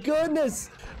my goodness!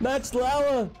 Match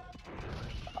Lala!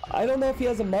 I don't know if he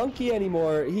has a monkey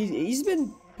anymore. He's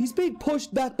being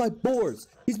pushed back by boars.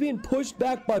 He's being pushed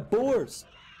back by boars.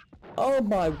 Oh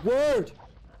my word!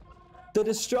 The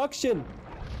destruction!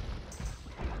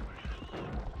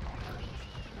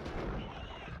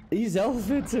 These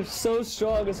elephants are so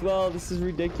strong as well. This is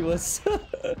ridiculous.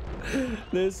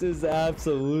 This is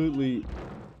absolutely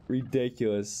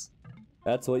ridiculous.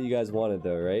 That's what you guys wanted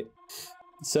though, right?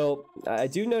 So, I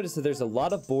do notice that there's a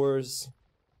lot of boars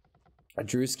a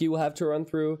Drewski will have to run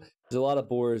through. There's a lot of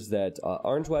boars that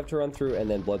Orange will have to run through, and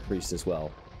then Blood Priest as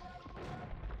well.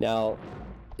 Now,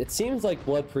 it seems like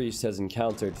Blood Priest has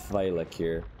encountered Thylik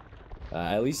here.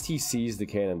 At least he sees the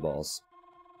cannonballs.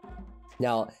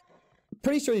 Now, I'm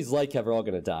pretty sure these Lykev are all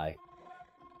going to die.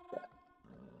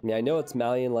 I mean, I know it's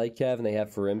Malian Lykev, and they have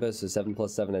Farimba, so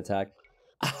 7+7 attack.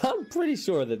 I'm pretty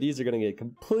sure that these are going to get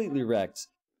completely wrecked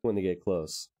when they get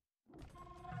close.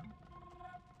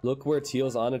 Look where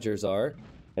Teal's onagers are,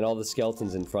 and all the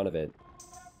skeletons in front of it.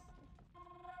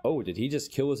 Oh, did he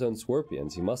just kill his own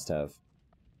scorpions? He must have.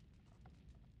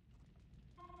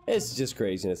 It's just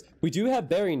craziness. We do have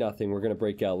Bury Nothing we're going to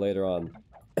break out later on.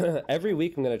 Every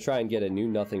week I'm going to try and get a new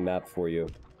Nothing map for you.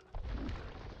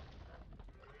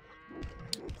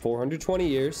 420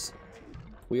 years.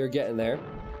 We are getting there.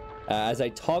 As I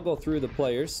toggle through the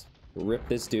players, rip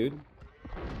this dude.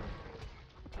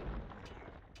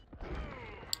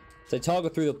 As I toggle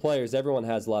through the players, everyone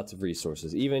has lots of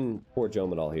resources. Even poor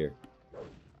Jomadal here.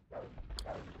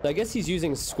 I guess he's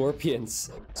using scorpions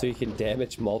so he can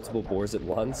damage multiple boars at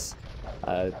once.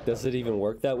 Does it even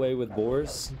work that way with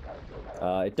boars?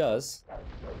 It does.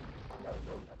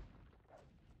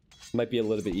 Might be a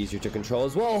little bit easier to control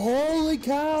as well. Holy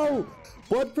cow!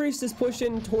 Blood Priest is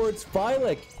pushing towards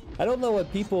Thylik. I don't know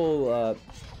what people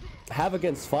have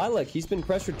against Thylik. He's been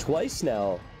pressured twice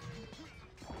now.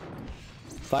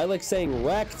 Thylik saying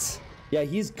wrecked. Yeah,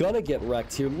 he's gonna get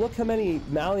wrecked here. Look how many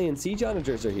Malian siege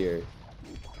onagers are here.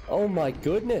 Oh my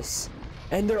goodness.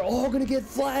 And they're all gonna get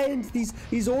flattened.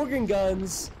 These organ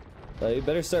guns. You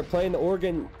better start playing the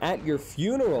organ at your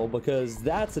funeral, because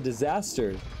that's a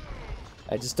disaster.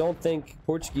 I just don't think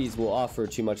Portuguese will offer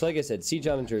too much. Like I said, siege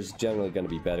onager is generally going to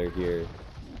be better here.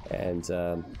 And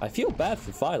I feel bad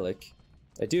for Thylik.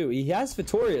 I do. He has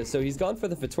Vittoria, so he's gone for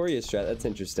the Vittoria strat. That's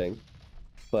interesting.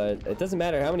 But it doesn't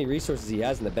matter how many resources he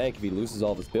has in the bank if he loses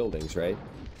all of his buildings, right?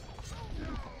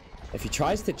 If he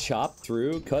tries to chop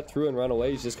through, cut through, and run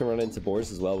away, he's just going to run into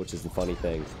boars as well, which is the funny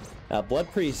thing.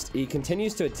 Blood Priest, he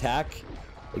continues to attack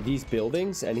these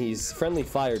buildings, and he's friendly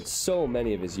fired so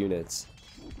many of his units.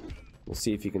 We'll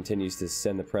see if he continues to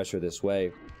send the pressure this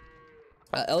way.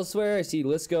 Elsewhere, I see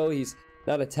Lisco. He's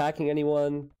not attacking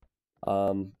anyone.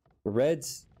 Red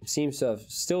seems to have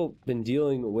still been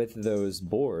dealing with those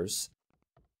boars.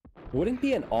 Wouldn't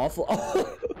be an awful...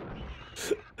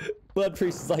 Blood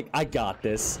Priest is like, I got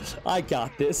this. I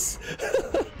got this.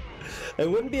 It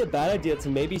wouldn't be a bad idea to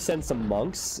maybe send some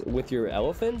monks with your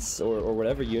elephants or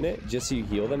whatever unit, just so you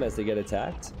heal them as they get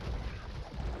attacked.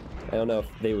 I don't know if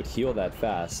they would heal that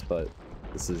fast, but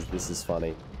this is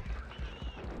funny.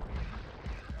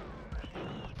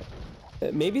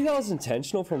 Maybe that was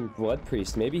intentional from Blood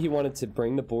Priest. Maybe he wanted to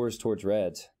bring the boars towards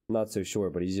red. I'm not so sure,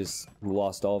 but he just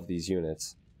lost all of these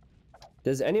units.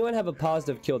 Does anyone have a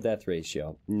positive kill-death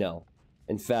ratio? No.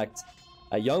 In fact,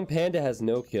 a young panda has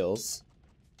no kills.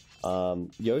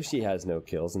 Yoshi has no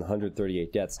kills and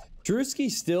 138 deaths. Drewski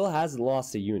still hasn't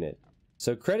lost a unit.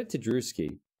 So credit to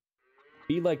Drewski.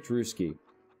 Be like Drewski.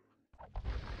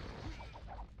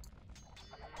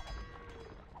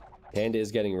 Panda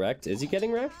is getting wrecked. Is he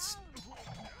getting wrecked?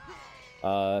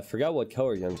 I forgot what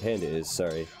color young panda is,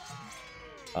 sorry.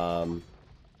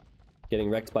 Getting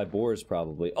wrecked by boars,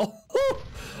 probably. Oh,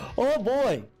 oh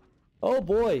boy! Oh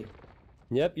boy!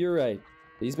 Yep, you're right.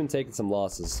 He's been taking some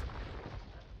losses.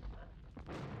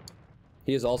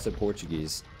 He is also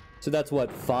Portuguese. So that's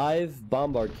what, 5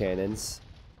 bombard cannons.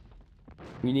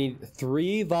 You need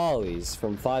 3 volleys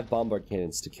from 5 bombard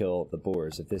cannons to kill the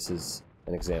boars, if this is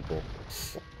an example.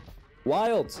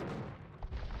 Wild!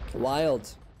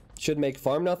 Wild. Should make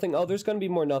farm nothing. Oh, there's going to be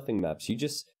more nothing maps. You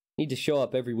just need to show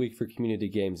up every week for community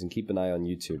games and keep an eye on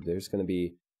YouTube. There's going to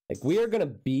be... Like, we are going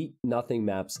to beat nothing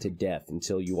maps to death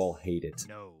until you all hate it.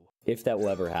 No. If that will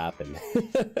ever happen.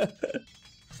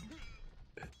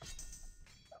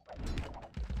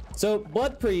 So,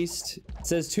 Blood Priest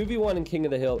says 2v1 in King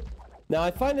of the Hill. Now,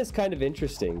 I find this kind of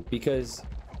interesting because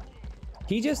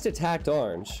he just attacked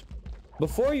orange.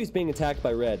 Before he was being attacked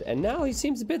by red, and now he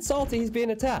seems a bit salty he's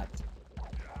being attacked.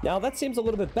 Now, that seems a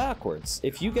little bit backwards.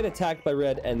 If you get attacked by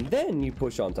red and then you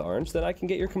push onto orange, then I can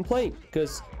get your complaint,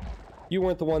 because you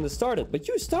weren't the one that started. But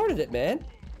you started it, man.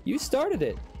 You started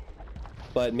it.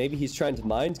 But maybe he's trying to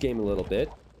mind game a little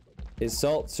bit. His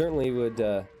salt certainly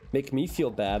would make me feel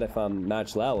bad if I'm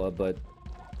Match Lawa, but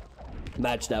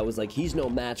Match Lawa's like, he's no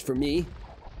match for me.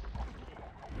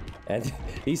 And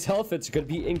these elephants are going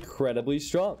to be incredibly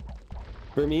strong.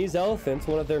 Burmese elephants,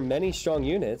 one of their many strong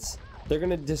units, they're going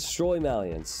to destroy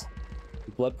Malians.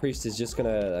 Blood Priest is just going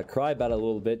to cry about it a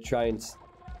little bit, trying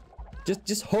to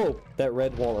just hope that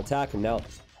red won't attack him. Now,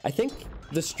 I think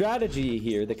the strategy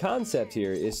here, the concept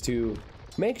here, is to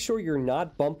make sure you're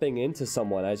not bumping into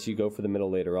someone as you go for the middle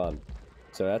later on.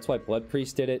 So that's why Blood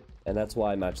Priest did it, and that's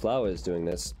why Match Lawa is doing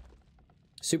this.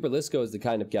 Super Lisco is the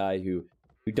kind of guy who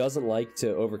doesn't like to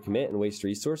overcommit and waste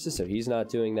resources, so he's not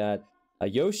doing that.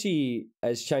 Yoshi,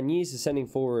 as Chinese, is sending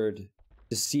forward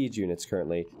the siege units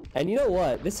currently. And you know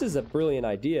what? This is a brilliant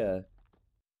idea.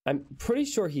 I'm pretty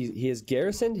sure he has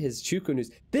garrisoned his Chukunus.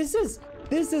 This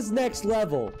is next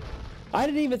level. I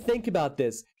didn't even think about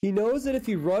this. He knows that if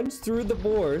he runs through the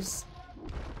boars,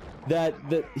 that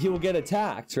he will get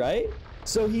attacked, right?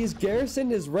 So he's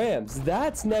garrisoned his rams.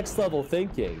 That's next level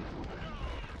thinking.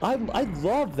 I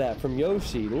love that from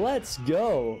Yoshi. Let's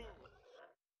go.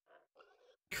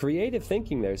 Creative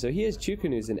thinking there. So he has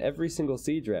Chukunus in every single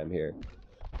siege ram here.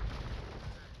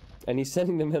 And he's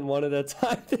sending them in one at a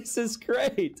time. This is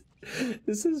great.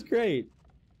 This is great.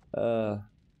 Oh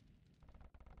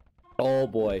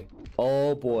boy.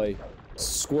 Oh boy.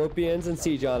 Scorpions and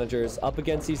siege onagers up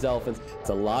against these elephants. It's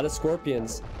a lot of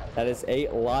scorpions. That is a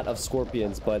lot of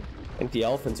scorpions, but I think the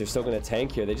elephants are still going to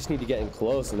tank here. They just need to get in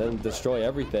close and then destroy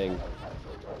everything.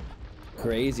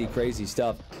 Crazy, crazy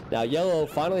stuff. Now, Yellow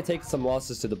finally takes some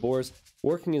losses to the boars,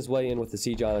 working his way in with the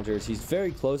siege onagers. He's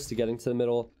very close to getting to the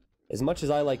middle. As much as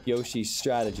I like Yoshi's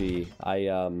strategy, I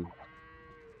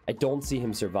don't see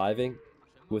him surviving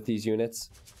with these units.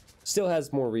 Still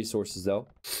has more resources, though.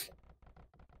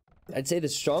 I'd say the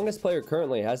strongest player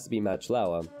currently has to be Match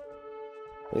Lawa.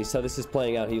 At least how this is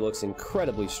playing out, he looks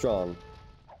incredibly strong.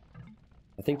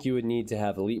 I think you would need to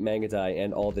have Elite Mangadai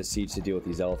and all this siege to deal with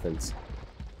these elephants.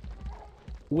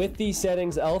 With these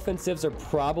settings, elephant civs are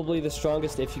probably the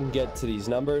strongest if you can get to these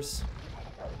numbers.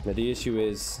 Now the issue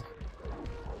is,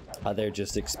 they're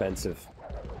just expensive.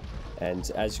 And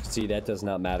as you can see, that does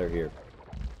not matter here.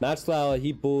 Match Lawa,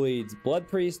 he bullied Blood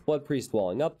Priest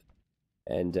walling up.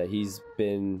 And he's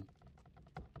been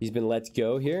let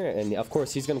go here. And of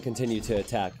course, he's going to continue to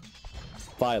attack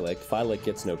Phylic. Phylic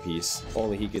gets no peace.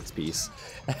 Only he gets peace.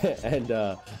 And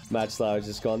Match Lawa is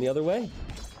just gone the other way.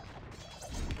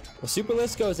 Well, Super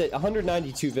Lisco is at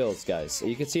 192 vills, guys.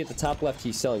 You can see at the top left,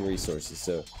 he's selling resources.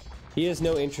 So he has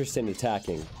no interest in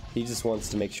attacking. He just wants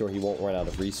to make sure he won't run out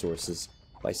of resources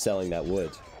by selling that wood.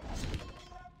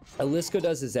 Lisco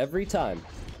does this every time.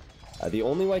 The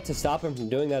only way to stop him from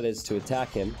doing that is to attack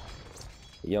him.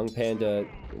 Young Panda,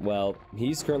 well,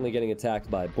 he's currently getting attacked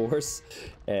by Boars,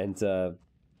 and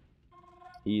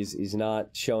he's not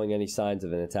showing any signs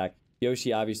of an attack.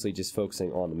 Yoshi obviously just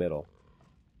focusing on the middle.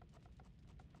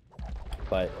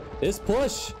 But this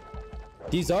push,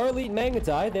 these are elite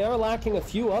Magnetai. They are lacking a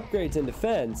few upgrades in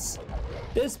defense.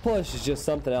 This push is just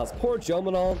something else. Poor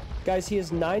Jomanal, guys, he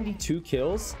has 92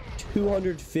 kills,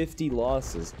 250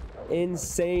 losses.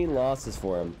 Insane losses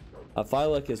for him.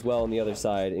 Phylic as well on the other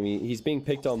side. I mean, he's being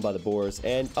picked on by the Boars,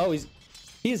 and oh,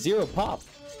 he has 0 pop.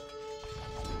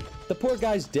 The poor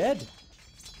guy's dead.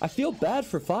 I feel bad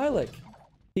for Phylic.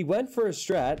 He went for a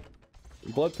strat.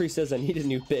 Blood Priest says I need a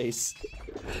new base.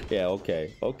 Yeah,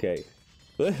 okay.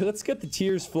 Let's get the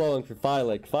tears flowing for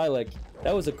Phylic. Phylic,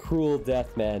 that was a cruel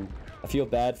death, man. I feel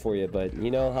bad for you, but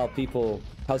you know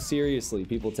how seriously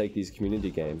people take these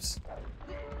community games.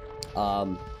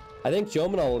 I think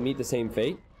Jomanal will meet the same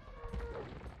fate.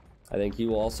 I think he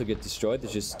will also get destroyed.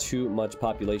 There's just too much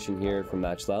population here from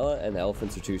Matchlala, and the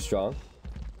elephants are too strong.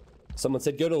 Someone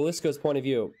said, go to Lisko's point of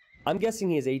view. I'm guessing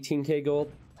he has 18k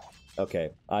gold. Okay,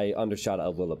 I undershot it a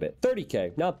little bit.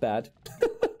 30k, not bad.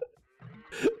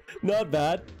 Not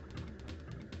bad.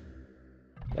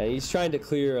 And he's trying to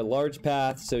clear a large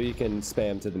path so he can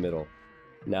spam to the middle.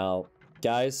 Now,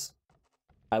 guys,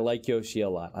 I like Yoshi a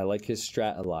lot. I like his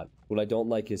strat a lot. What I don't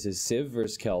like is his Civ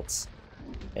versus Celts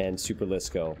and Super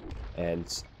Lisko.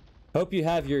 And hope you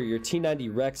have your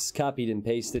T90 Rex copied and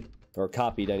pasted. Or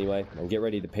copied anyway. And get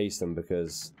ready to paste them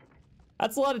because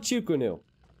that's a lot of Chukunu.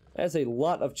 That's a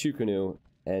lot of Chukunu.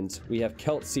 And we have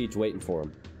Celt Siege waiting for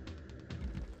him.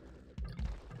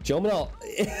 Jomanal.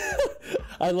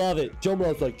 I love it.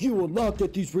 Jomanal's like, you will not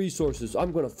get these resources.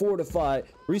 I'm going to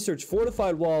research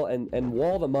fortified wall and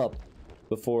wall them up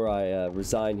before I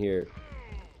resign here.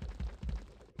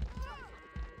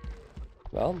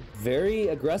 Well, very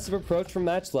aggressive approach from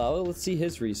Matchlala. Let's see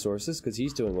his resources, because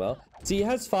he's doing well. See, he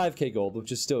has 5k gold,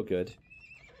 which is still good.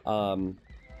 You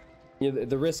know,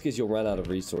 the risk is you'll run out of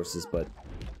resources, but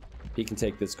he can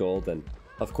take this gold, and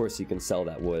of course he can sell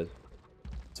that wood.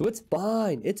 So it's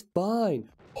fine. It's fine.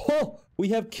 Oh, we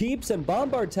have keeps and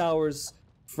bombard towers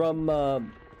from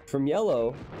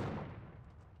yellow.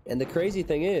 And the crazy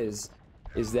thing is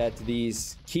that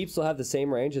these keeps will have the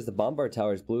same range as the bombard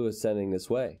towers blue is sending this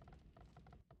way.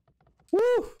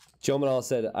 Woo! Jomanal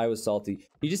said, I was salty.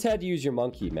 You just had to use your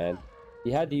monkey, man.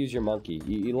 You had to use your monkey.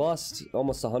 You lost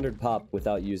almost 100 pop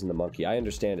without using the monkey. I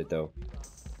understand it, though.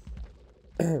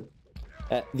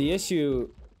 The issue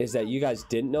is that you guys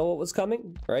didn't know what was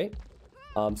coming, right?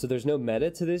 So there's no meta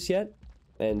to this yet.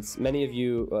 And many of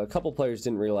you, a couple players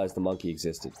didn't realize the monkey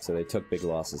existed, so they took big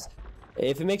losses.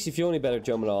 If it makes you feel any better,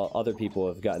 Jomanal, other people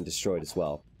have gotten destroyed as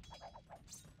well.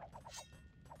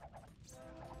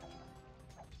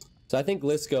 So I think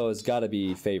Lisko has got to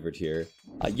be favored here.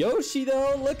 Yoshi,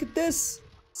 though, look at this.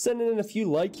 Sending in a few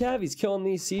light cav. He's killing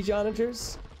these siege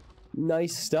onagers.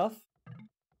 Nice stuff.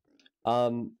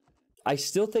 I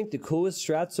still think the coolest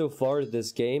strat so far to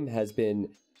this game has been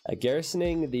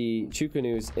garrisoning the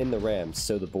Chukunus in the rams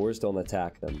so the boars don't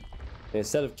attack them. And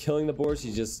instead of killing the boars,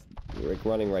 he's just like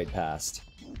running right past.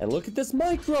 And look at this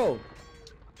micro!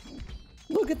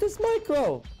 Look at this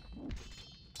micro!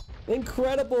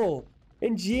 Incredible!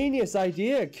 Ingenious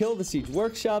idea! Kill the siege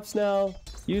workshops now.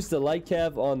 Use the light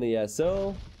cav on the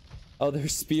SO. Oh,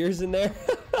 there's spears in there.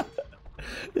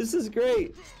 This is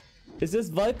great. Is this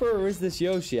Viper or is this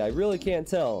Yoshi? I really can't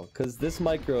tell, because this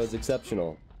micro is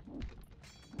exceptional.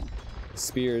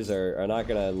 Spears are not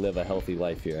going to live a healthy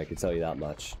life here, I can tell you that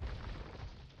much.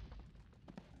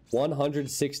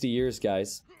 160 years,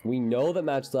 guys. We know that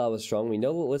Matchlala is strong. We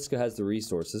know that Lisko has the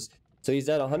resources. So he's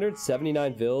at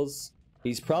 179 vills.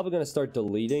 He's probably going to start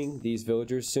deleting these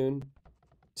villagers soon,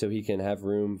 so he can have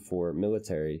room for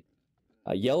military.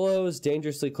 Yellow is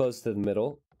dangerously close to the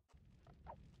middle.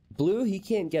 Blue, he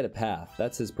can't get a path.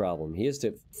 That's his problem. He has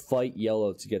to fight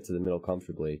yellow to get to the middle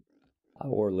comfortably.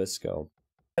 Or Lisko.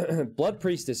 Blood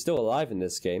Priest is still alive in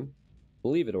this game,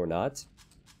 believe it or not,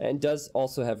 and does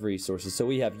also have resources. So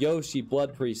we have Yoshi,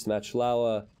 Blood Priest,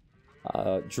 Matchlala,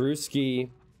 Drewski,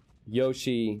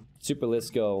 Yoshi, Super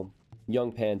Lisko,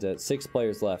 Young Panda. 6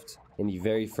 players left in the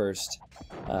very first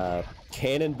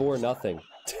Cannon Boar nothing.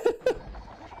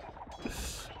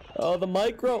 Oh, the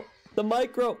micro! The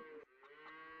micro!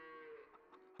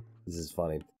 This is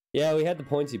funny. Yeah, we had the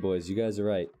pointy boys. You guys are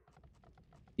right.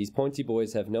 These pointy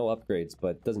boys have no upgrades,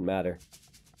 but it doesn't matter.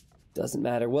 Doesn't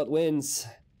matter what wins.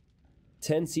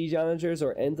 10 siege onagers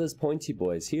or endless pointy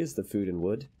boys. Here's the food and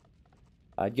wood.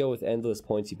 I'd go with endless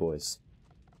pointy boys.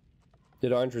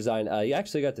 Did Orange resign? He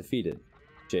actually got defeated,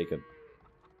 Jacob.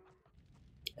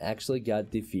 actually got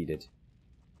defeated.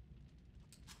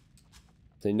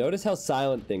 So notice how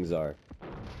silent things are.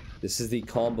 This is the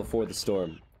calm before the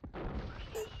storm.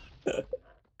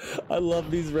 I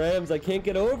love these rams. I can't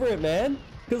get over it, man.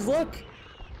 Because look.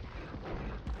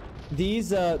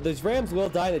 These rams will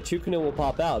die, the Chukunu will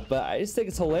pop out, but I just think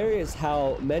it's hilarious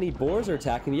how many boars are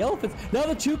attacking the elephants. Now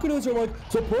the Chukunus are like,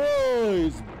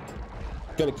 surprise!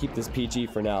 Gonna keep this PG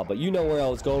for now, but you know where I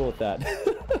was going with that.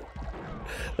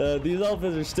 These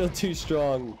elephants are still too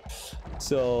strong,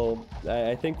 so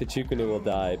I think the Chukunu will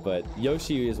die, but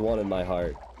Yoshi is one in my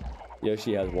heart.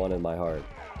 Yoshi has one in my heart.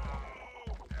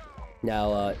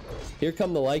 Now, here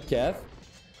come the light calf.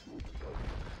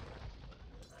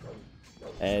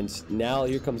 And now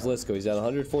here comes Lisco. He's at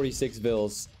 146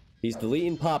 vills. He's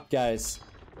deleting pop, guys.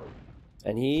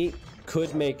 And he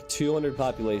could make 200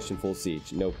 population full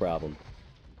siege. No problem.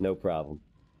 No problem.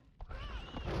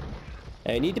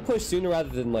 And I need to push sooner rather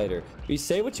than later. You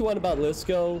say what you want about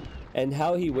Lisco and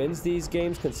how he wins these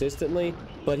games consistently,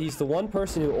 but he's the one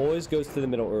person who always goes to the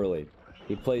middle early.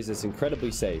 He plays this incredibly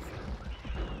safe.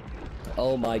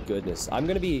 Oh my goodness. I'm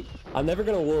never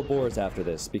gonna lure boars after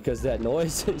this because that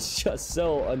noise is just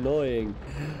so annoying.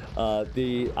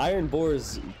 The iron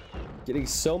boars getting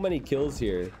so many kills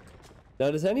here.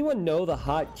 Now, does anyone know the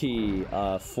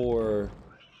hotkey for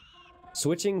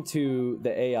switching to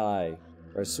the AI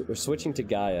or switching to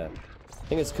Gaia? I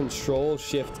think it's Control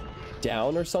Shift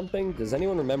down or something. Does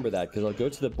anyone remember that? Because I'll go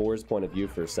to the boar's point of view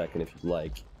for a second if you'd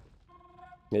like.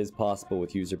 It is possible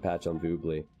with user patch on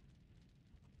Voobly.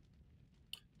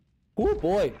 Oh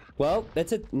boy. Well,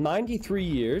 that's at 93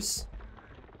 years.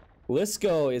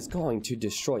 Lisco is going to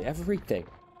destroy everything.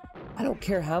 I don't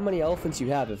care how many elephants you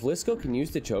have. If Lisco can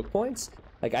use the choke points,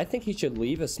 like, I think he should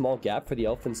leave a small gap for the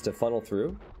elephants to funnel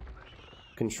through.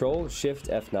 Control Shift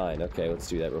F9. Okay, let's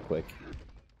do that real quick.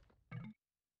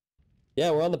 Yeah,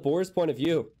 we're on the boar's point of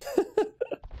view.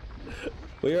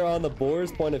 We are on the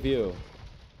boar's point of view.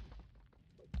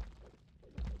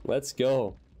 Let's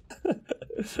go.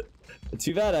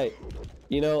 Too bad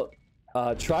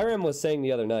Trirem was saying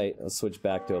the other night, I'll switch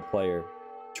back to a player.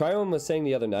 Trirem was saying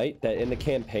the other night that in the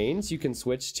campaigns you can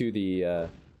switch to the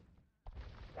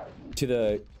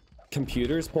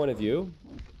computer's point of view.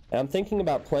 And I'm thinking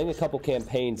about playing a couple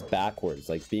campaigns backwards,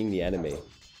 like being the enemy.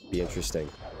 Be interesting.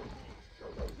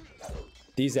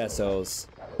 These SOs.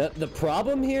 The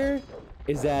problem here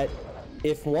is that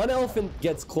if one elephant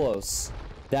gets close,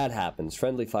 that happens.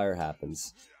 Friendly fire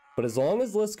happens. But as long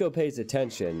as Lisco pays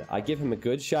attention, I give him a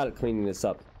good shot at cleaning this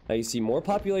up. Now you see more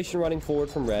population running forward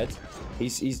from red.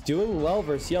 He's doing well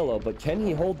versus yellow, but can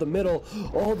he hold the middle?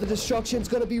 Oh, the destruction's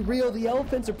gonna be real. The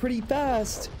elephants are pretty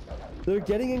fast. They're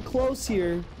getting in close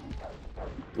here.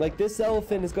 Like, this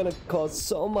elephant is gonna cause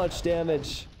so much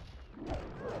damage.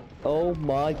 Oh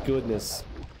my goodness.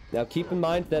 Now keep in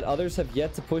mind that others have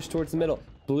yet to push towards the middle.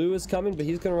 Blue is coming, but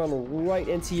he's gonna run right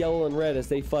into yellow and red as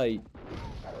they fight.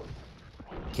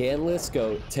 Can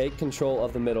Lisco take control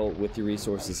of the middle with the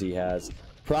resources he has?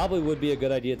 Probably would be a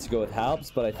good idea to go with Halps,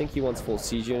 but I think he wants full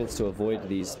siege units to avoid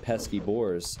these pesky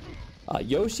boars.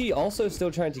 Yoshi also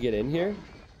still trying to get in here.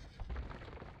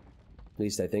 At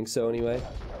least I think so anyway.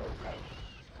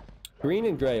 Green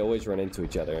and gray always run into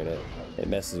each other and it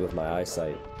messes with my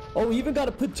eyesight. Oh, we even got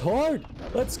a petard!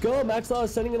 Let's go! Maxlaw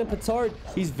is sending in a petard.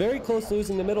 He's very close to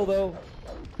losing the middle though.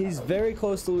 He's very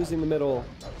close to losing the middle.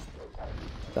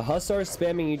 The Hussar is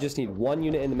spamming. You just need one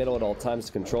unit in the middle at all times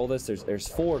to control this. There's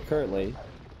 4 currently.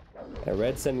 And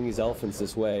Red's sending these elephants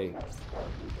this way.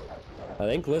 I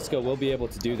think Lisco will be able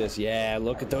to do this. Yeah,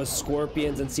 look at those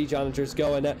scorpions and siege onagers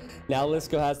going. Now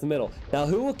Lisco has the middle. Now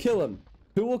who will kill him?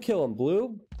 Who will kill him?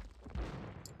 Blue?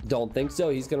 Don't think so.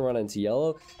 He's gonna run into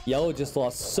yellow. Yellow just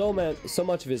lost so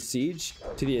much of his siege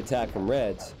to the attack from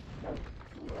red.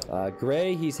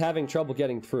 Gray, he's having trouble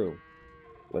getting through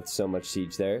with so much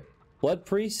siege there. Blood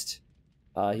Priest,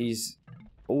 he's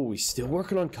still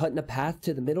working on cutting a path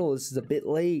to the middle. This is a bit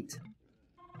late.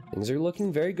 Things are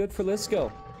looking very good for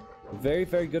Lisco. Very,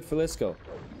 very good for Lisco.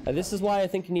 And this is why I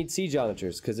think you need siege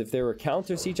onagers, because if there were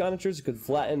counter siege onagers, you could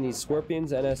flatten these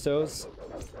scorpions and SOs.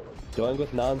 Going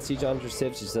with non-siege onager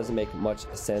civs just doesn't make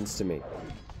much sense to me.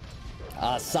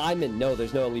 Simon, no,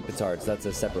 there's no elite petards. That's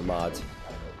a separate mod.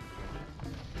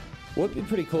 Would be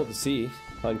pretty cool to see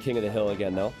on King of the Hill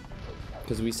again, though.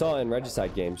 Because we saw in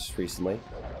Regicide games just recently.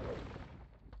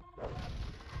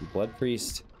 Blood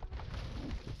Priest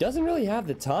doesn't really have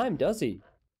the time, does he?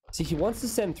 See, he wants to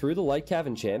send through the Light Cav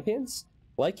and Champions.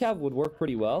 Light Cav would work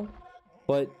pretty well,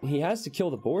 but he has to kill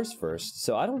the boars first,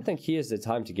 so I don't think he has the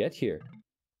time to get here.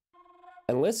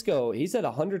 And Lisco, he's at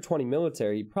 120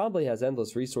 military. He probably has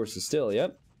endless resources still,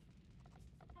 yep.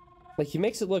 Like, he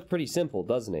makes it look pretty simple,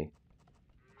 doesn't he?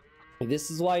 Like, this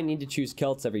is why I need to choose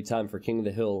Celts every time for King of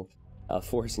the Hill,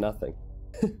 Force Nothing.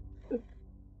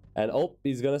 And, oh,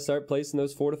 he's gonna start placing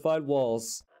those fortified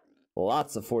walls.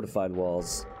 Lots of fortified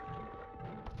walls.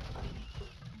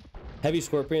 Heavy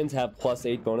Scorpions have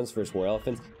 +8 bonus versus War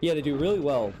Elephants. Yeah, they do really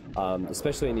well,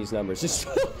 especially in these numbers. Just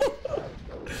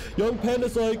Young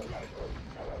Panda's like,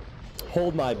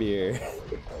 hold my beer.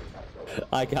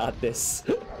 I got this.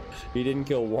 He didn't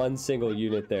kill one single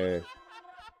unit there.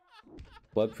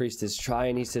 Blood Priest is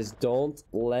trying. He says, don't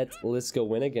let Lisko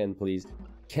win again, please.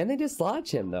 Can they dislodge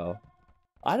him, though?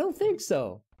 I don't think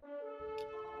so.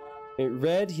 In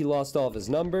red, he lost all of his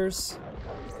numbers.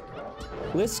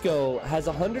 Lisko has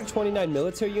 129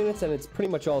 military units, and it's pretty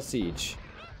much all siege.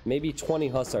 Maybe 20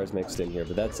 Hussars mixed in here,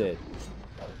 but that's it.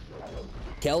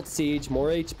 Celt siege, more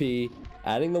HP,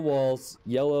 adding the walls.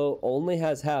 Yellow only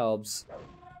has Halbs.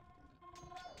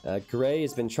 Gray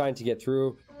has been trying to get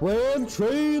through. Ram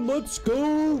train, let's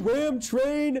go! Ram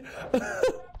train!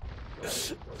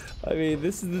 I mean,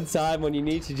 this is the time when you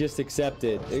need to just accept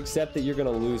it. Accept that you're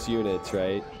gonna lose units,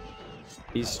 right?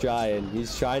 He's trying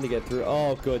to get through.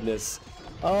 Oh, goodness.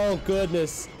 Oh,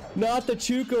 goodness. Not the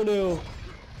Chukonu.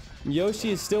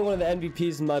 Yoshi is still one of the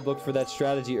MVPs in my book for that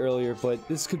strategy earlier, but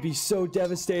this could be so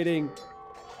devastating.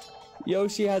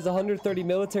 Yoshi has 130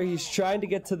 military. He's trying to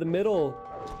get to the middle.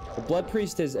 The Blood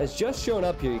Priest has just shown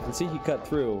up here. You can see he cut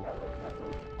through.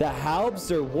 The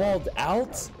Halbs are walled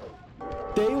out.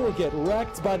 They will get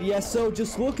wrecked by the SO.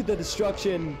 Just look at the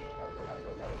destruction.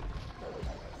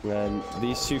 And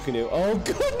these Chukonu. Oh,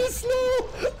 goodness,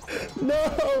 no!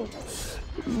 No!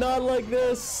 Not like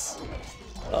this.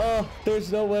 Oh,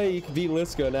 there's no way you can beat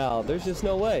Lisko now. There's just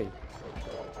no way.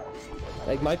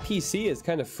 Like, my PC is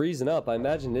kind of freezing up. I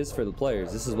imagine it is for the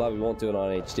players. This is why we won't do it on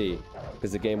HD.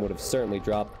 Because the game would have certainly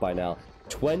dropped by now.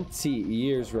 20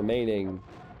 years remaining.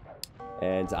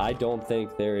 And I don't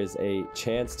think there is a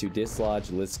chance to dislodge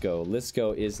Lisko.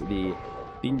 Lisko is the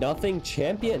nothing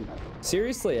champion.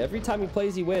 Seriously, every time he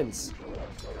plays, he wins.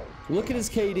 Look at his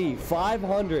KD.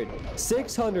 500.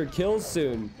 600 kills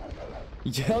soon.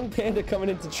 Young Panda coming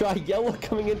in to try. Yellow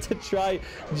coming in to try.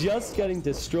 Just getting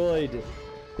destroyed.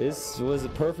 This was a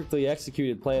perfectly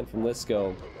executed plan from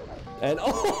Lisko. And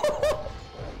oh!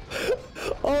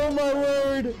 Oh my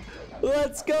word!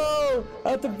 Let's go!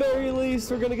 At the very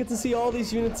least, we're gonna get to see all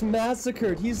these units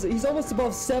massacred. He's almost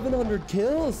above 700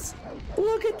 kills.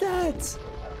 Look at that!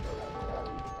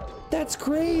 That's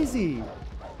crazy.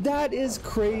 That is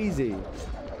crazy.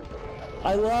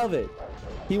 I love it.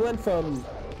 He went from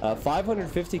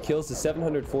 550 kills to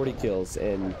 740 kills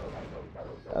in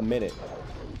a minute.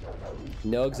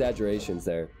 No exaggerations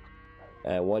there.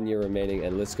 1 year remaining,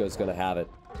 and Lisko's gonna have it.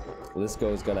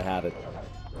 Lisko's gonna have it.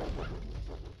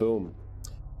 Boom.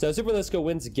 So Super Lisko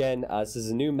wins again. This is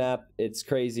a new map. It's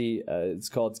crazy. It's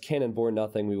called Cannon Boar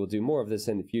Nothing. We will do more of this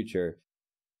in the future.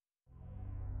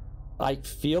 I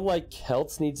feel like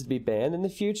Celts needs to be banned in the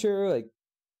future. Like,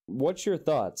 what's your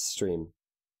thoughts, stream?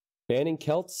 Banning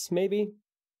Celts, maybe?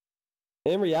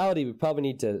 In reality, we probably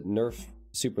need to nerf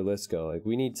Super Lisko. Like,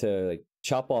 we need to like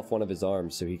chop off one of his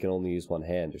arms so he can only use one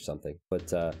hand or something. But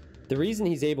the reason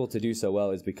he's able to do so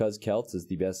well is because Celts is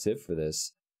the best civ for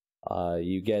this.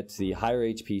 You get the higher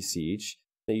HP siege.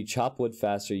 Then you chop wood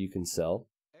faster, you can sell.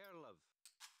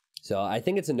 So I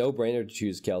think it's a no-brainer to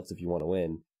choose Celts if you want to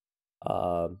win.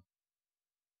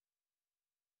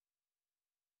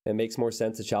 It makes more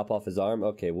sense to chop off his arm.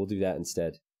 Okay, we'll do that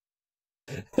instead.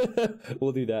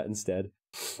 We'll do that instead.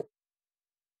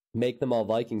 Make them all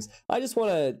Vikings. I just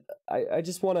want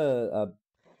to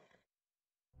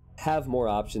have more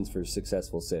options for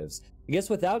successful civs. I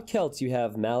guess without Celts, you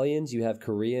have Malians, you have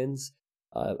Koreans,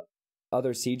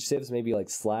 other siege civs, maybe like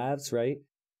Slavs, right?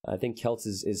 I think Celts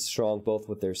is strong both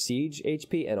with their siege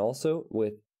HP and also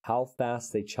with how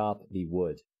fast they chop the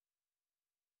wood.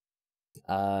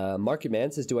 Market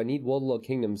Man says, do I need World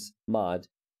Kingdoms mod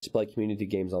to play community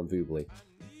games on Voobly?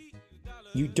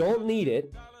 You don't need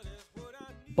it,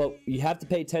 but you have to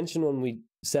pay attention when we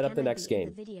set up the next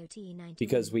game.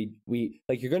 Because we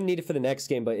like, you're going to need it for the next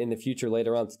game, but in the future,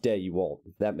 later on today, you won't.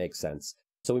 If that makes sense.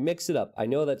 So we mix it up. I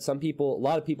know that a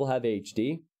lot of people have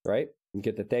HD, right? You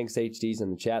get the thanks HDs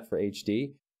in the chat for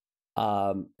HD.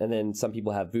 And then some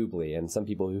people have Voobly, and some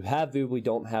people who have Voobly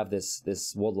don't have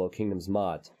this World Kingdoms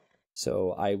mod.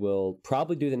 So I will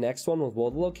probably do the next one with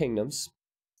World Kingdoms.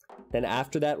 Then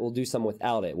after that, we'll do some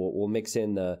without it. We'll mix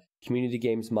in the community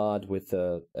games mod with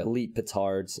the elite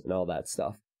petards and all that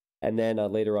stuff. And then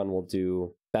later on, we'll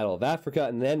do Battle of Africa,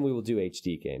 and then we will do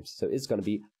HD games. So it's going to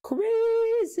be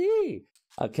crazy.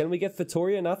 Can we get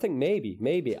Vittoria? Nothing?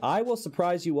 Maybe. I will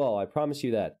surprise you all. I promise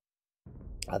you that.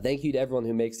 Thank you to everyone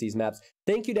who makes these maps.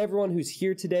 Thank you to everyone who's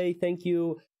here today. Thank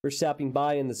you for stopping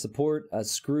by and the support.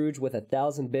 Scrooge with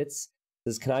 1,000 bits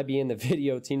says, can I be in the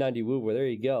video? T90 Woo. Well, there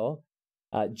you go.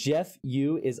 Jeff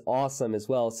U is awesome as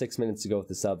well. 6 minutes ago with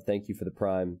the sub. Thank you for the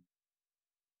prime.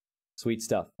 Sweet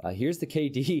stuff. Here's the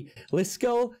KD.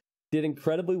 Lisco did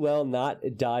incredibly well not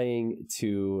dying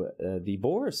to the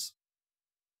boars.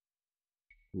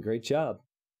 Great job.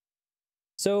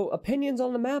 So, opinions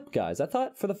on the map, guys. I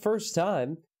thought for the first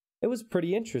time, it was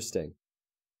pretty interesting.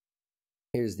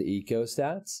 Here's the eco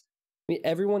stats. I mean,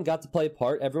 everyone got to play a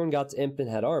part. Everyone got to imp and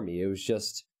had army. It was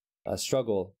just a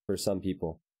struggle for some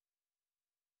people.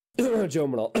 Joe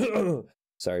Manal.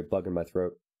 Sorry, bug in my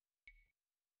throat.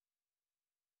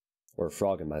 Or a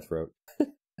frog in my throat.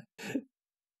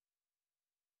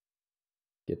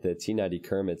 Get the T90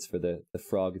 Kermits for the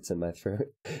frog that's in my throat.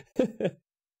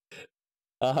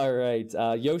 All right.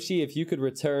 Yoshi, if you could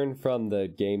return from the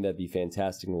game, that'd be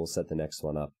fantastic, and we'll set the next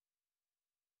one up.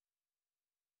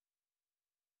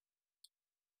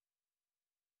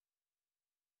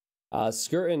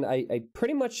 Skirtin, I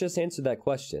pretty much just answered that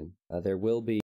question. There will be